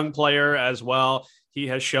 he's a young player as well. He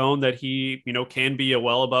has shown that he, can be a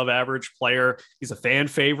well above average player. He's a fan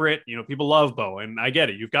favorite. People love Bo, and I get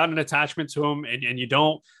it. You've got an attachment to him, and you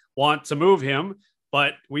don't want to move him.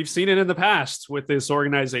 But we've seen it in the past with this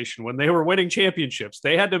organization. When they were winning championships,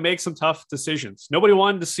 they had to make some tough decisions. Nobody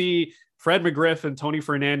wanted to see Fred McGriff and Tony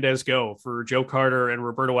Fernandez go for Joe Carter and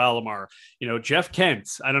Roberto Alomar. Jeff Kent,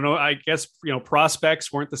 I don't know. I guess,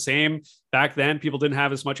 prospects weren't the same back then. People didn't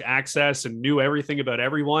have as much access and knew everything about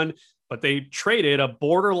everyone, but they traded a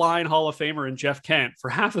borderline Hall of Famer in Jeff Kent for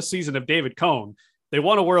half a season of David Cone. They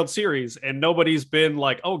won a World Series, and nobody's been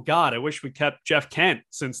like, oh God, I wish we kept Jeff Kent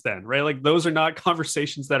since then, right? Like, those are not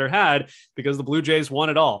conversations that are had because the Blue Jays won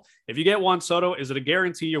it all. If you get Juan Soto, is it a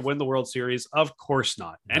guarantee you win the World Series? Of course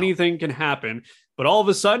not. No. Anything can happen, but all of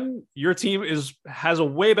a sudden your team has a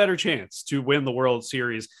way better chance to win the World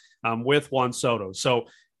Series with Juan Soto. So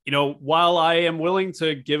while I am willing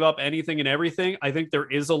to give up anything and everything, I think there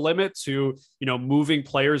is a limit to, moving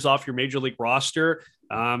players off your major league roster.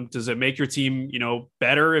 Does it make your team,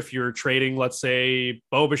 better if you're trading, let's say,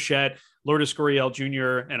 Bo Bichette, Lourdes Gurriel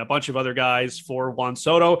Jr., and a bunch of other guys for Juan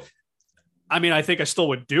Soto? I mean, I think I still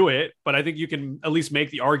would do it, but I think you can at least make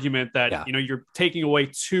the argument that, you're taking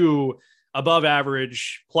away two above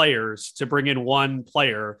average players to bring in one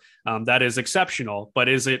player that is exceptional. But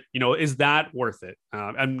is it, is that worth it?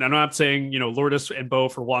 I'm not saying, Lourdes and Bo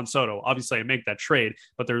for Juan Soto. Obviously, I make that trade,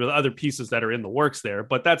 but there are other pieces that are in the works there.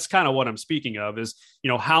 But that's kind of what I'm speaking of is,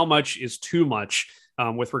 how much is too much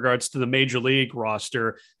with regards to the major league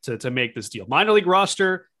roster to make this deal. Minor league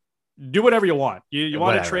roster, do whatever you want. You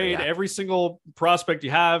want to trade every single prospect you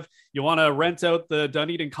have. You want to rent out the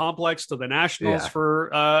Dunedin complex to the Nationals for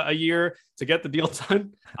a year to get the deal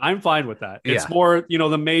done. I'm fine with that. It's more,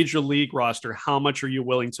 the major league roster. How much are you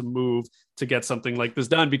willing to move to get something like this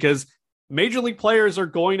done? Because major league players are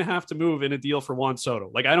going to have to move in a deal for Juan Soto.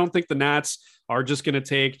 Like, I don't think the Nats are just going to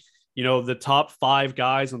take, the top 5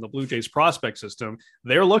 guys on the Blue Jays prospect system.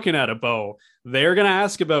 They're looking at a Bo. They're going to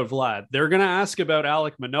ask about Vlad. They're going to ask about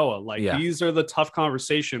Alek Manoah. These are the tough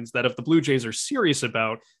conversations that if the Blue Jays are serious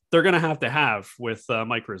about, they're going to have with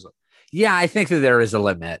Mike Rizzo. Yeah, I think that there is a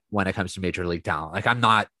limit when it comes to major league talent. Like,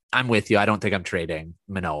 I'm with you. I don't think I'm trading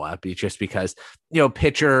Manoah just because,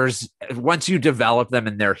 pitchers, once you develop them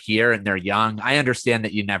and they're here and they're young, I understand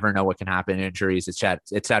that you never know what can happen, injuries,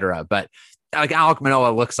 et cetera. But like, Alek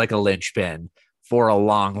Manoah looks like a linchpin for a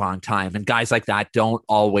long, long time. And guys like that don't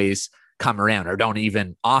always come around or don't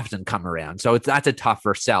even often come around. So that's a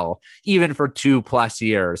tougher sell, even for 2+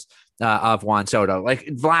 years of Juan Soto. Like,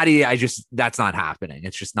 Vladdy, that's not happening.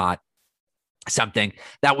 It's just not something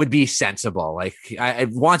that would be sensible. Like,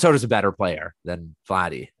 Juan Soto's a better player than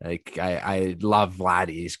Vladdy. Like, I love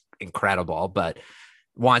Vladdy. He's incredible, but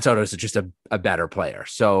Juan Soto is just a better player.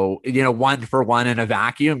 So, 1 for 1 in a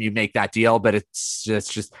vacuum, you make that deal, but it's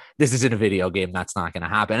just, this isn't a video game. That's not going to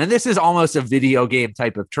happen. And this is almost a video game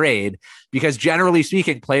type of trade because generally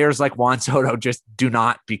speaking, players like Juan Soto just do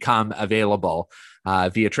not become available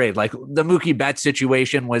via trade. Like, the Mookie Betts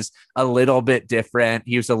situation was a little bit different.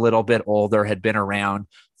 He was a little bit older, had been around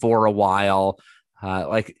for a while.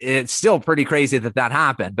 It's still pretty crazy that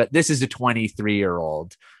happened, but this is a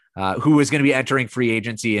 23-year-old who is going to be entering free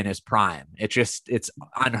agency in his prime. It's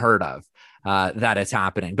unheard of that it's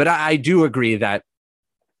happening. But I do agree that,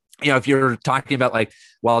 if you're talking about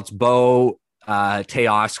it's Bo,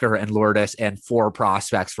 Teoscar, and Lourdes and 4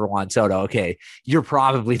 prospects for Juan Soto, okay, you're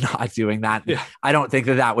probably not doing that. Yeah. I don't think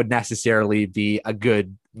that would necessarily be a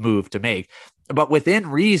good move to make. But within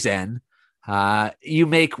reason, you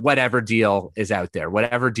make whatever deal is out there,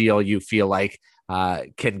 whatever deal you feel like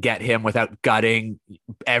can get him without gutting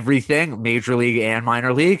everything, major league and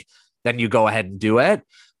minor league, then you go ahead and do it.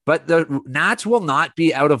 But the Nats will not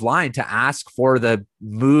be out of line to ask for the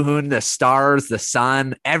moon, the stars, the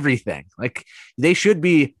sun, everything. Like, they should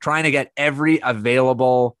be trying to get every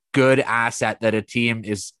available good asset that a team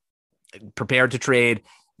is prepared to trade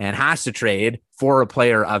and has to trade for a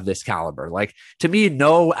player of this caliber. Like, to me,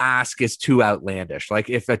 no ask is too outlandish. Like,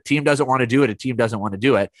 if a team doesn't want to do it, a team doesn't want to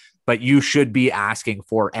do it, but you should be asking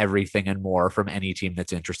for everything and more from any team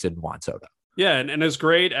that's interested in Juan Soto. Yeah, and as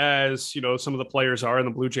great as, some of the players are in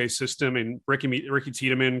the Blue Jays system, and Ricky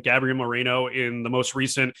Tiedemann, Gabriel Moreno in the most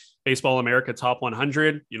recent Baseball America Top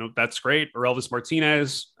 100, that's great. Or Elvis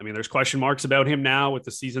Martinez, I mean, there's question marks about him now with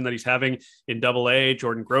the season that he's having in Double-A.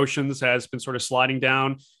 Jordan Groshans has been sort of sliding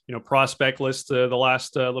down, prospect list the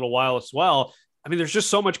last little while as well. I mean, there's just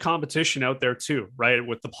so much competition out there too, right?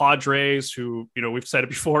 With the Padres, who, we've said it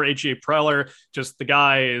before, A.J. Preller, just the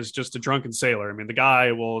guy is just a drunken sailor. I mean, the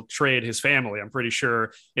guy will trade his family, I'm pretty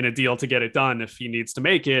sure, in a deal to get it done if he needs to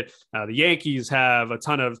make it. The Yankees have a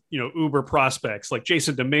ton of, uber prospects like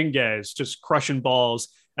Jason Dominguez, just crushing balls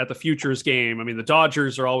at the futures game. I mean, the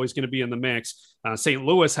Dodgers are always going to be in the mix. St.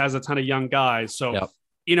 Louis has a ton of young guys. So,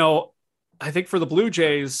 I think for the Blue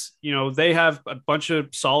Jays, they have a bunch of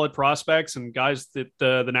solid prospects and guys that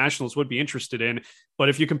the Nationals would be interested in. But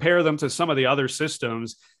if you compare them to some of the other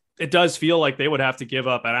systems, it does feel like they would have to give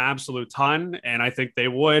up an absolute ton. And I think they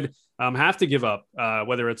would have to give up,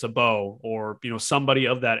 whether it's a Bo or, somebody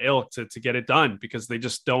of that ilk to get it done, because they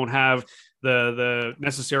just don't have the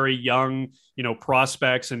necessary young,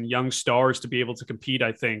 prospects and young stars to be able to compete,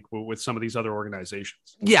 I think, with some of these other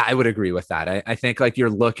organizations. Yeah, I would agree with that. I think you're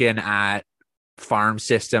looking at farm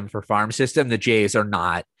system for farm system. The Jays are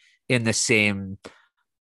not in the same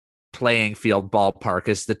playing field ballpark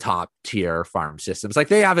as the top tier farm systems. Like,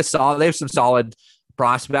 they have some solid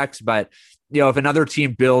prospects, but if another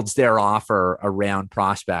team builds their offer around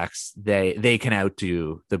prospects, they can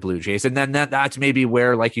outdo the Blue Jays. And then that's maybe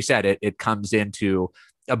where, like you said, it comes into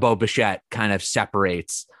a Bo Bichette kind of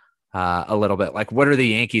separates a little bit. Like, what are the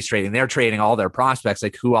Yankees trading? They're trading all their prospects.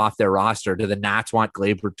 Like, who off their roster? Do the Nats want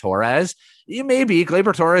Gleyber Torres? Maybe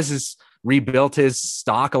Gleyber Torres has rebuilt his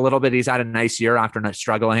stock a little bit. He's had a nice year after not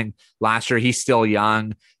struggling last year. He's still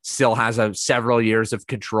young, still has several years of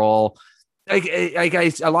control.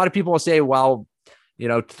 A lot of people will say, well,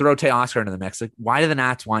 throw Teoscar into the mix. Like, why do the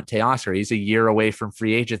Nats want Teoscar? He's a year away from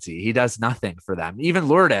free agency. He does nothing for them. Even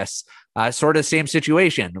Lourdes, sort of same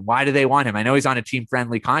situation. Why do they want him? I know he's on a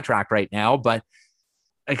team-friendly contract right now, but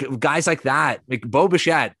guys like that, like Bo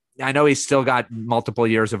Bichette, I know he's still got multiple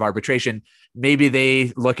years of arbitration. Maybe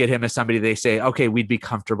they look at him as somebody they say, okay, we'd be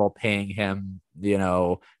comfortable paying him,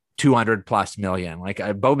 200 plus million. Like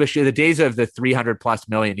Bo Bichette, the days of the 300 plus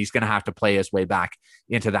million, he's going to have to play his way back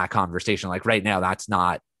into that conversation. Like right now, that's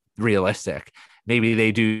not realistic. Maybe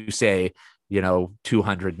they do say,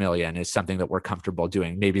 200 million is something that we're comfortable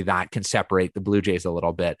doing. Maybe that can separate the Blue Jays a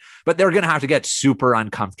little bit, but they're going to have to get super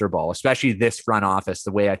uncomfortable, especially this front office,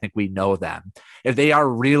 the way I think we know them. If they are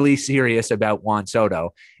really serious about Juan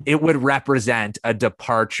Soto, it would represent a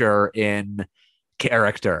departure in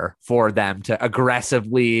character for them to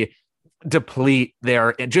aggressively deplete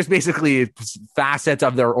just basically facets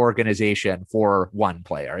of their organization for one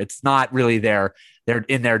player. It's not really they're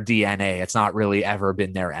in their DNA. It's not really ever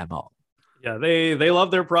been their MO. Yeah, they love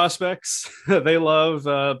their prospects. They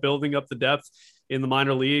love building up the depth in the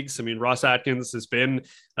minor leagues. I mean, Ross Atkins has been,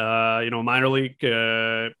 minor league,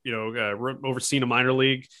 overseen a minor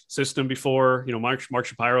league system before. Mark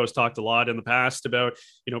Shapiro has talked a lot in the past about,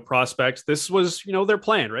 prospects. This was, their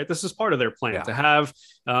plan, right? This is part of their plan to have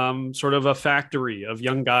sort of a factory of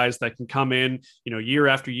young guys that can come in, year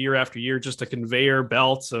after year after year, just a conveyor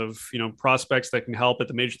belt of, prospects that can help at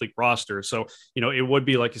the major league roster. So, it would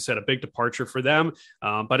be, like you said, a big departure for them.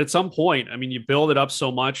 But at some point, I mean, you build it up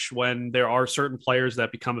so much when there are certain players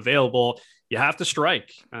that become available, you have to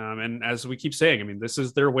strike. And as we keep saying, I mean, this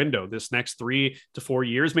is their window, this next 3 to 4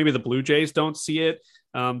 years. Maybe the Blue Jays don't see it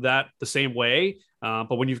that the same way.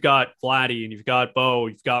 But when you've got Vladdy and you've got Bo,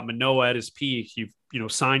 you've got Manoah at his peak,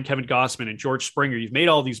 you've, signed Kevin Gossman and George Springer, you've made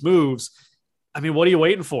all these moves. I mean, what are you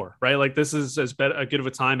waiting for, right? Like, this is as good of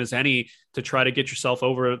a time as any to try to get yourself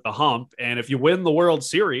over the hump. And if you win the World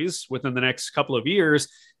Series within the next couple of years,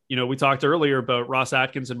 we talked earlier about Ross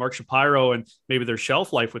Atkins and Mark Shapiro and maybe their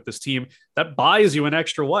shelf life with this team. That buys you an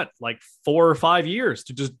extra, 4 or 5 years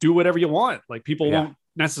to just do whatever you want. Like, people won't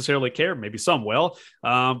necessarily care. Maybe some will,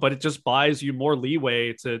 but it just buys you more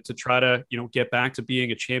leeway to try to, get back to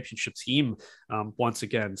being a championship team once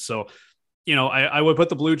again. So, I would put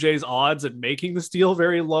the Blue Jays odds at making this deal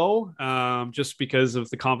very low, just because of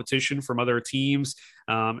the competition from other teams,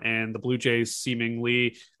 and the Blue Jays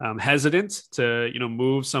seemingly hesitant to,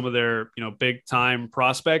 move some of their, big time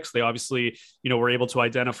prospects. They obviously, were able to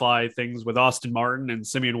identify things with Austin Martin and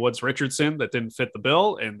Simeon Woods Richardson that didn't fit the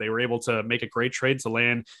bill, and they were able to make a great trade to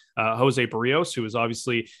land Jose Barrios, who has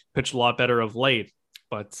obviously pitched a lot better of late.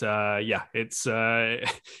 But it's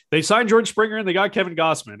they signed George Springer and they got Kevin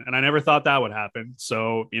Gossman, and I never thought that would happen.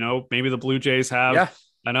 So, maybe the Blue Jays have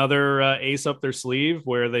another ace up their sleeve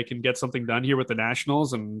where they can get something done here with the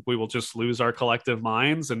Nationals, and we will just lose our collective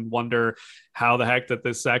minds and wonder how the heck that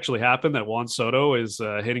this actually happened, that Juan Soto is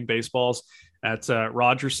hitting baseballs at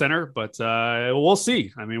Rogers Center. But we'll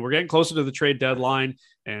see. I mean, we're getting closer to the trade deadline,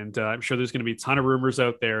 and I'm sure there's going to be a ton of rumors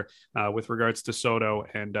out there with regards to Soto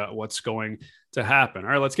and what's going to happen.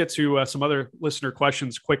 All right, let's get to some other listener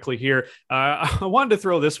questions quickly here. I wanted to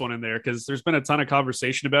throw this one in there because there's been a ton of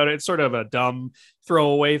conversation about it. It's sort of a dumb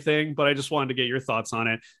throwaway thing, but I just wanted to get your thoughts on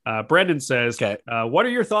it. Brendan says, what are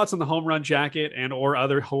your thoughts on the home run jacket and or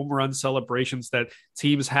other home run celebrations that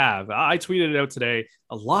teams have? I tweeted it out today.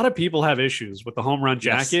 A lot of people have issues with the home run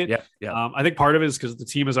jacket. Yes. I think part of it is because the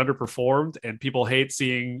team has underperformed and people hate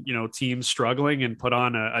seeing, teams struggling and put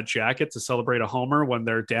on a jacket to celebrate a homer when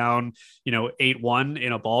they're down, 8-1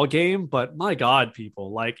 in a ball game. But my God,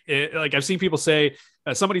 people I've seen people say,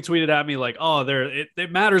 somebody tweeted at me like, oh,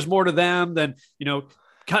 it matters more to them than,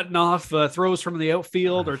 cutting off throws from the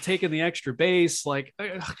outfield or taking the extra base. Like,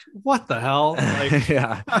 what the hell? Like,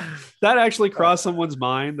 that actually crossed someone's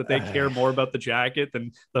mind that they care more about the jacket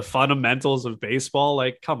than the fundamentals of baseball.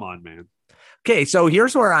 Like, come on, man. Okay, so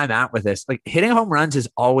here's where I'm at with this. Like, hitting home runs is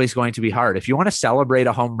always going to be hard. If you want to celebrate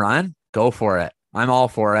a home run, go for it. I'm all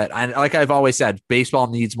for it. And like I've always said, baseball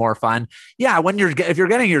needs more fun. Yeah, if you're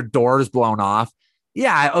getting your doors blown off,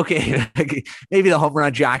 yeah, okay, maybe the home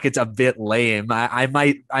run jacket's a bit lame. I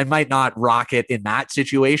might not rock it in that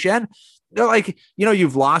situation. like,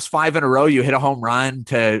 you've lost 5 in a row. You hit a home run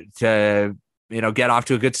to get off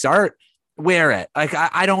to a good start. Wear it. Like,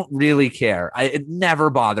 I don't really care. It never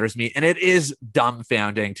bothers me. And it is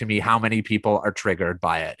dumbfounding to me how many people are triggered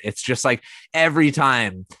by it. It's just like every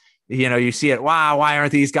time, you see it. Wow. Why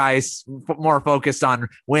aren't these guys more focused on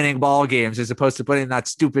winning ball games as opposed to putting that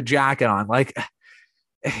stupid jacket on? Like,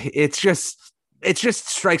 it just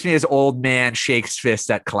strikes me as old man shakes fist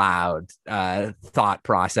at cloud thought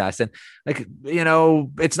process. And like,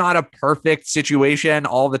 it's not a perfect situation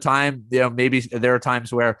all the time. Maybe there are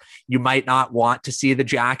times where you might not want to see the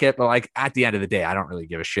jacket, but like at the end of the day, I don't really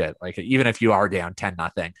give a shit. Like, even if you are down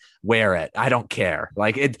 10-0, wear it. I don't care.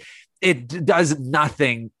 Like, it does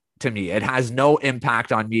nothing to me. It has no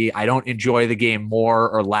impact on me. I don't enjoy the game more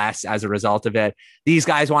or less as a result of it. These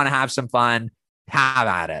guys want to have some fun. Have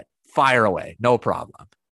at it. Fire away. No problem.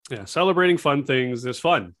 Yeah. Celebrating fun things is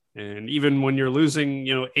fun. And even when you're losing,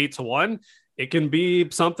 8-1, it can be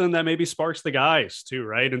something that maybe sparks the guys too,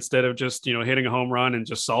 right? Instead of just, hitting a home run and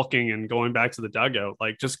just sulking and going back to the dugout,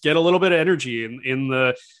 like just get a little bit of energy in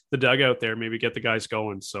the dugout there, maybe get the guys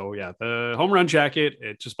going. So yeah, the home run jacket,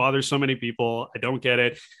 it just bothers so many people. I don't get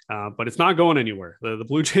it, but it's not going anywhere. The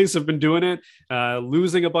Blue Jays have been doing it,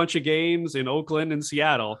 losing a bunch of games in Oakland and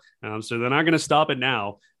Seattle. So they're not going to stop it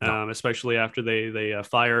now, especially after they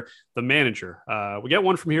fire the manager. We get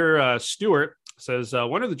one from here. Stuart says,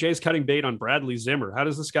 when are the Jays cutting bait on Bradley Zimmer? How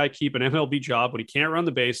does this guy keep an MLB job when he can't run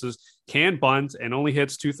the bases, can't bunt, and only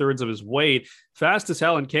hits 2/3 of his weight? Fast as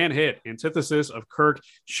hell and can't hit. Antithesis of Kirk.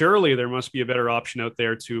 Surely there must be a better option out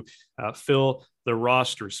there to fill the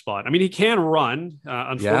roster spot. I mean, he can run.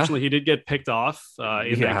 Unfortunately, he did get picked off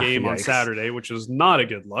in that game on Saturday, which is not a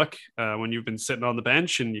good look when you've been sitting on the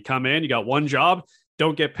bench and you come in, you got one job,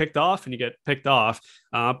 don't get picked off, and you get picked off.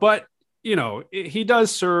 But, he does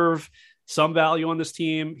serve some value on this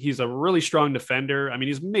team. He's a really strong defender. I mean,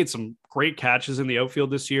 he's made some great catches in the outfield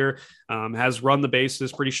this year, has run the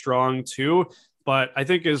bases pretty strong too. But I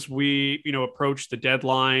think as we, approach the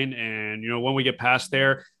deadline and, when we get past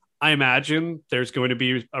there, I imagine there's going to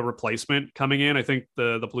be a replacement coming in. I think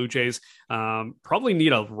the Blue Jays probably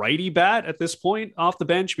need a righty bat at this point off the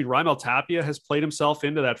bench. I mean, Raimel Tapia has played himself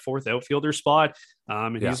into that fourth outfielder spot.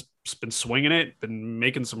 He's been swinging it, been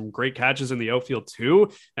making some great catches in the outfield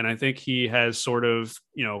too. And I think he has sort of,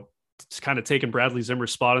 kind of taken Bradley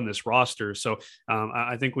Zimmer's spot in this roster. So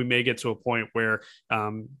I think we may get to a point where,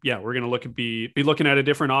 we're going to be looking at a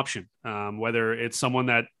different option, whether it's someone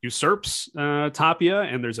that usurps Tapia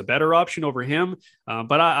and there's a better option over him.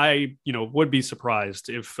 But I would be surprised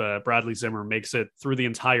if Bradley Zimmer makes it through the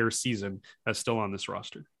entire season still on this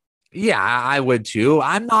roster. Yeah, I would too.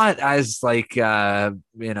 I'm not as upset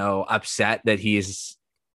that he's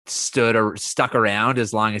stood or stuck around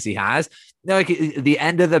as long as he has. Like the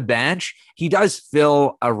end of the bench, he does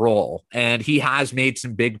fill a role and he has made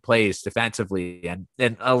some big plays defensively, and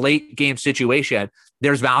in a late game situation,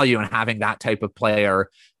 there's value in having that type of player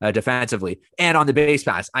defensively. And on the base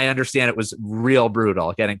pass, I understand it was real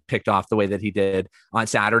brutal getting picked off the way that he did on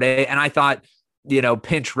Saturday. And I thought,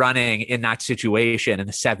 pinch running in that situation in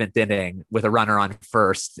the 7th inning with a runner on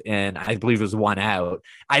first, and I believe it was 1 out.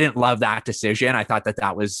 I didn't love that decision. I thought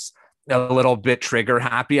that was a little bit trigger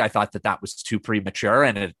happy. I thought that was too premature,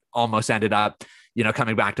 and it almost ended up,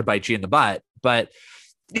 coming back to bite you in the butt. But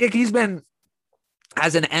he's been,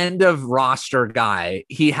 as an end of roster guy,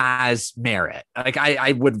 he has merit. Like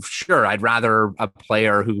I'd rather a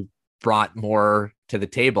player who brought more to the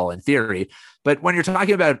table in theory. But when you're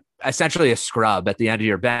talking about essentially a scrub at the end of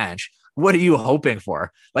your bench, what are you hoping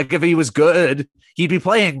for? Like if he was good, he'd be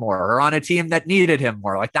playing more or on a team that needed him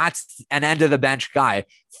more. Like that's an end of the bench guy.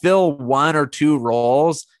 Fill 1 or 2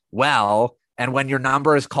 roles well. And when your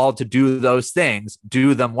number is called to do those things,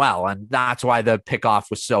 do them well. And that's why the pickoff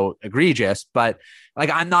was so egregious. But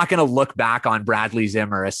like, I'm not going to look back on Bradley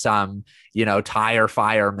Zimmer as some, tire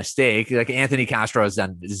fire mistake. Like Anthony Castro has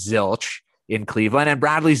done zilch in Cleveland, and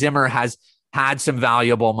Bradley Zimmer has had some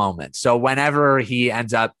valuable moments. So whenever he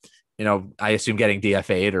ends up, I assume getting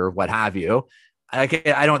DFA'd or what have you, I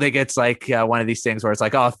don't think it's like one of these things where it's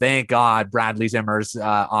like, oh, thank God Bradley Zimmer's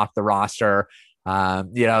off the roster.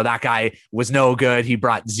 That guy was no good. He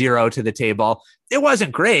brought 0 to the table. It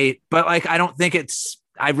wasn't great, but like, I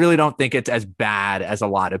really don't think it's as bad as a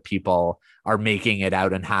lot of people are making it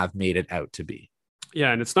out and have made it out to be.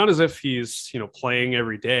 Yeah, and it's not as if he's, playing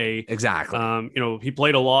every day. Exactly. He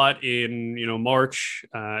played a lot in,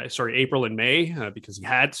 April and May because he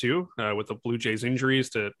had to with the Blue Jays injuries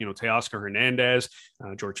to, Teoscar Hernandez.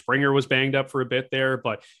 George Springer was banged up for a bit there.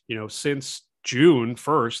 But, since June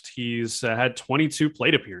 1st, he's had 22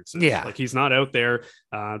 plate appearances. Yeah. Like he's not out there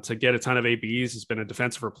to get a ton of ABs. He's been a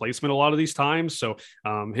defensive replacement a lot of these times. So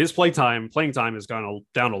his playing time has gone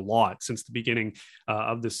down a lot since the beginning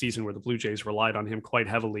of the season, where the Blue Jays relied on him quite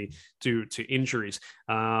heavily due to injuries.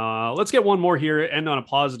 Let's get one more here. End on a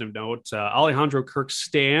positive note. Alejandro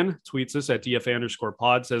Kirk-Stan tweets us at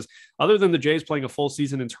DFA_pod, says, other than the Jays playing a full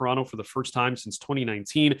season in Toronto for the first time since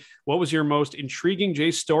 2019, what was your most intriguing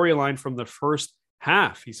Jays storyline from the first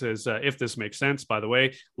half? He says, if this makes sense, by the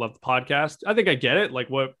way, love the podcast. I think I get it. Like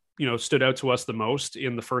what, stood out to us the most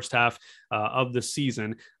in the first half of the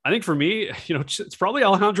season. I think for me, it's probably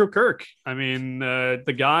Alejandro Kirk. I mean,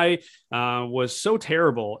 the guy was so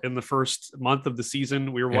terrible in the first month of the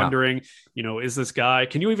season. We were wondering, is this guy,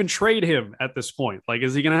 can you even trade him at this point? Like,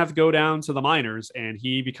 is he going to have to go down to the minors and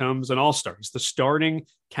he becomes an all-star? He's the starting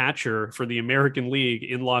catcher for the American League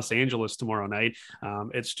in Los Angeles tomorrow night.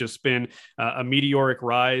 It's just been a meteoric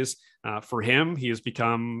rise. For him, he has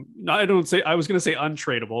become, I was going to say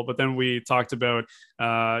untradeable, but then we talked about,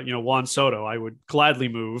 Juan Soto. I would gladly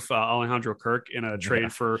move Alejandro Kirk in a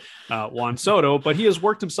trade for Juan Soto, but he has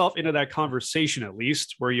worked himself into that conversation, at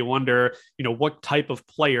least, where you wonder, what type of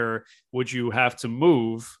player would you have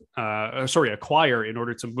to acquire in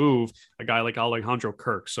order to move a guy like Alejandro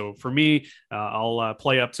Kirk? So for me, I'll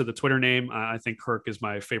play up to the Twitter name. I think Kirk is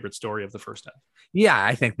my favorite story of the first half. Yeah,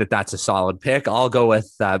 I think that's a solid pick. I'll go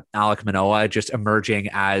with Alek Manoah, just emerging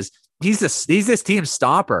as he's this team's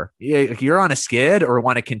stopper. If you're on a skid or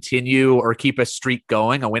want to continue or keep a streak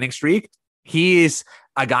going, a winning streak, he's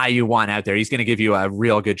a guy you want out there. He's going to give you a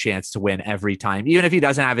real good chance to win every time. Even if he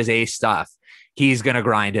doesn't have his ace stuff, he's going to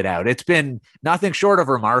grind it out. It's been nothing short of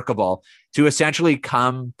remarkable to essentially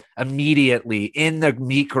come immediately in the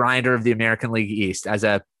meat grinder of the American League East as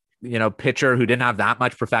a pitcher who didn't have that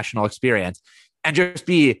much professional experience and just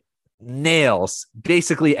be nails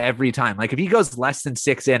basically every time. Like if he goes less than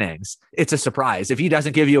 6 innings, it's a surprise. If he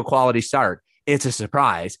doesn't give you a quality start, it's a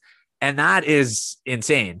surprise. And that is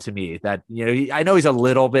insane to me that, I know he's a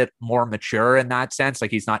little bit more mature in that sense. Like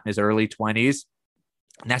he's not in his early 20s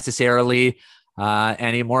necessarily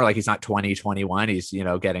anymore. Like he's not 20, 21. He's,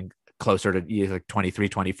 getting closer to like 23,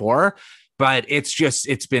 24. But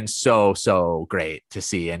it's been so great to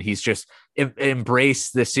see. And he's just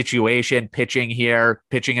embraced the situation, pitching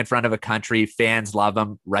in front of a country. Fans love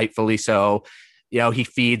him, rightfully so. He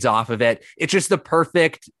feeds off of it. It's just the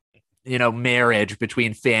perfect, marriage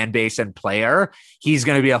between fan base and player. He's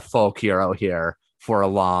going to be a folk hero here for a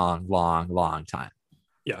long time.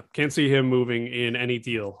 Yeah, can't see him moving in any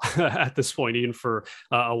deal at this point, even for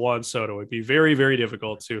a Juan Soto. It'd be very, very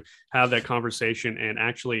difficult to have that conversation and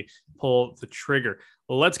actually pull the trigger.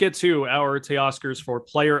 Well, let's get to our Teoscars for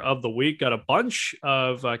Player of the Week. Got a bunch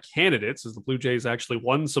of candidates as the Blue Jays actually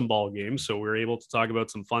won some ball games, so we were able to talk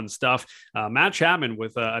about some fun stuff. Matt Chapman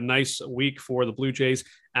with a nice week for the Blue Jays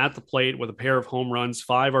at the plate with a pair of home runs,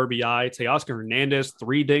 5 RBI. Teoscar Hernandez,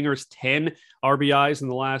 3 dingers, 10 RBIs in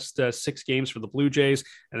the last 6 games for the Blue Jays.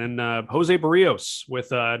 And then Jose Barrios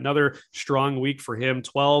with another strong week for him,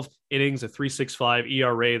 12 innings, a 3.65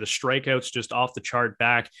 ERA. The strikeouts just off the chart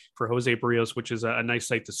back for Jose Barrios, which is a nice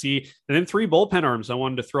sight to see. And then 3 bullpen arms I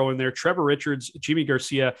wanted to throw in there. Trevor Richards, Jimmy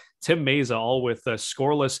Garcia, Tim Meza, all with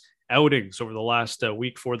scoreless outings over the last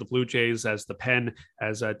week for the Blue Jays, as the pen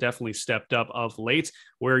has definitely stepped up of late.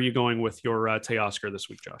 Where are you going with your Teoscar this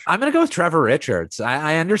week, Josh? I'm going to go with Trevor Richards.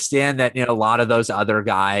 I understand that, a lot of those other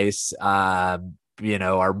guys,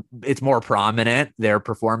 it's more prominent, their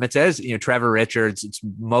performances. Trevor Richards, it's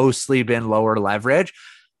mostly been lower leverage.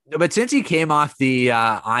 But since he came off the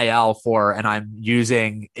IL for, and I'm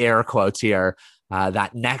using air quotes here,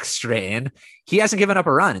 that next strain, he hasn't given up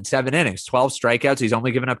a run in 7 innings, 12 strikeouts. He's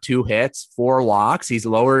only given up 2 hits, 4 walks. He's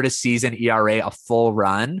lowered his season ERA a full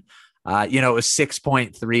run. It was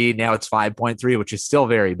 6.3. Now it's 5.3, which is still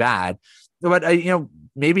very bad. But,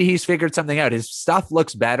 maybe he's figured something out. His stuff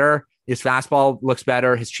looks better. His fastball looks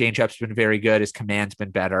better. His changeup's been very good. His command's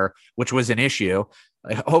been better, which was an issue.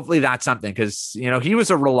 Hopefully that's something, because, he was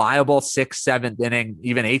a reliable 6th, 7th inning,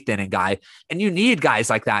 even 8th inning guy. And you need guys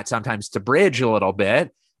like that sometimes to bridge a little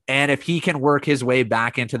bit. And if he can work his way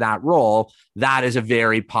back into that role, that is a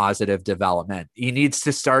very positive development. He needs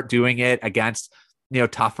to start doing it against,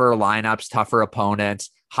 tougher lineups, tougher opponents,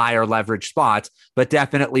 higher leverage spots, but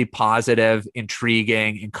definitely positive,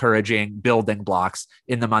 intriguing, encouraging building blocks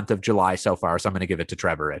in the month of July so far. So I'm going to give it to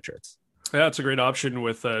Trevor Richards. Yeah, it's a great option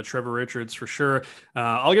with Trevor Richards for sure.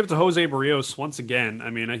 I'll give it to Jose Barrios once again. I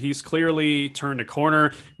mean, he's clearly turned a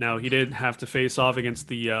corner. Now, he did have to face off against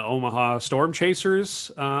the Omaha Storm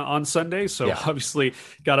Chasers on Sunday, so Yeah. obviously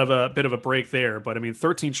got a bit of a break there. But I mean,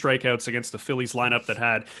 13 strikeouts against the Phillies lineup that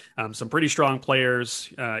had some pretty strong players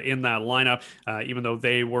in that lineup, even though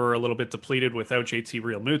they were a little bit depleted without JT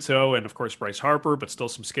Realmuto and, of course, Bryce Harper, but still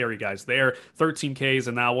some scary guys there. 13 Ks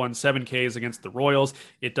in that one, 7 Ks against the Royals.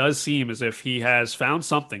 It does seem as if he has found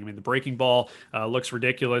something. I mean, the breaking ball looks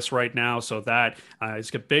ridiculous right now, so that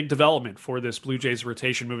is a big development for this Blue Jays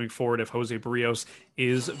rotation moving forward if Jose Barrios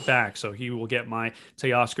is back. So he will get my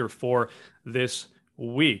Teoscar for this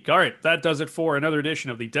week. All right, that does it for another edition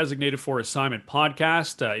of the Designated for Assignment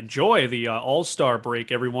podcast. Enjoy the All-Star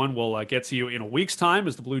break, everyone. We'll get to you in a week's time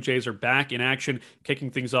as the Blue Jays are back in action, kicking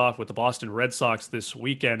things off with the Boston Red Sox this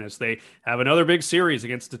weekend as they have another big series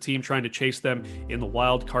against a team trying to chase them in the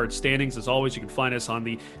wild card standings. As always, you can find us on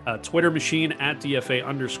the Twitter machine at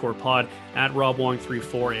DFA_pod, at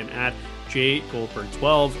RobWong34, and at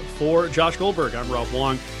JGoldberg12. For Josh Goldberg, I'm Rob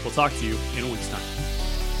Wong. We'll talk to you in a week's time.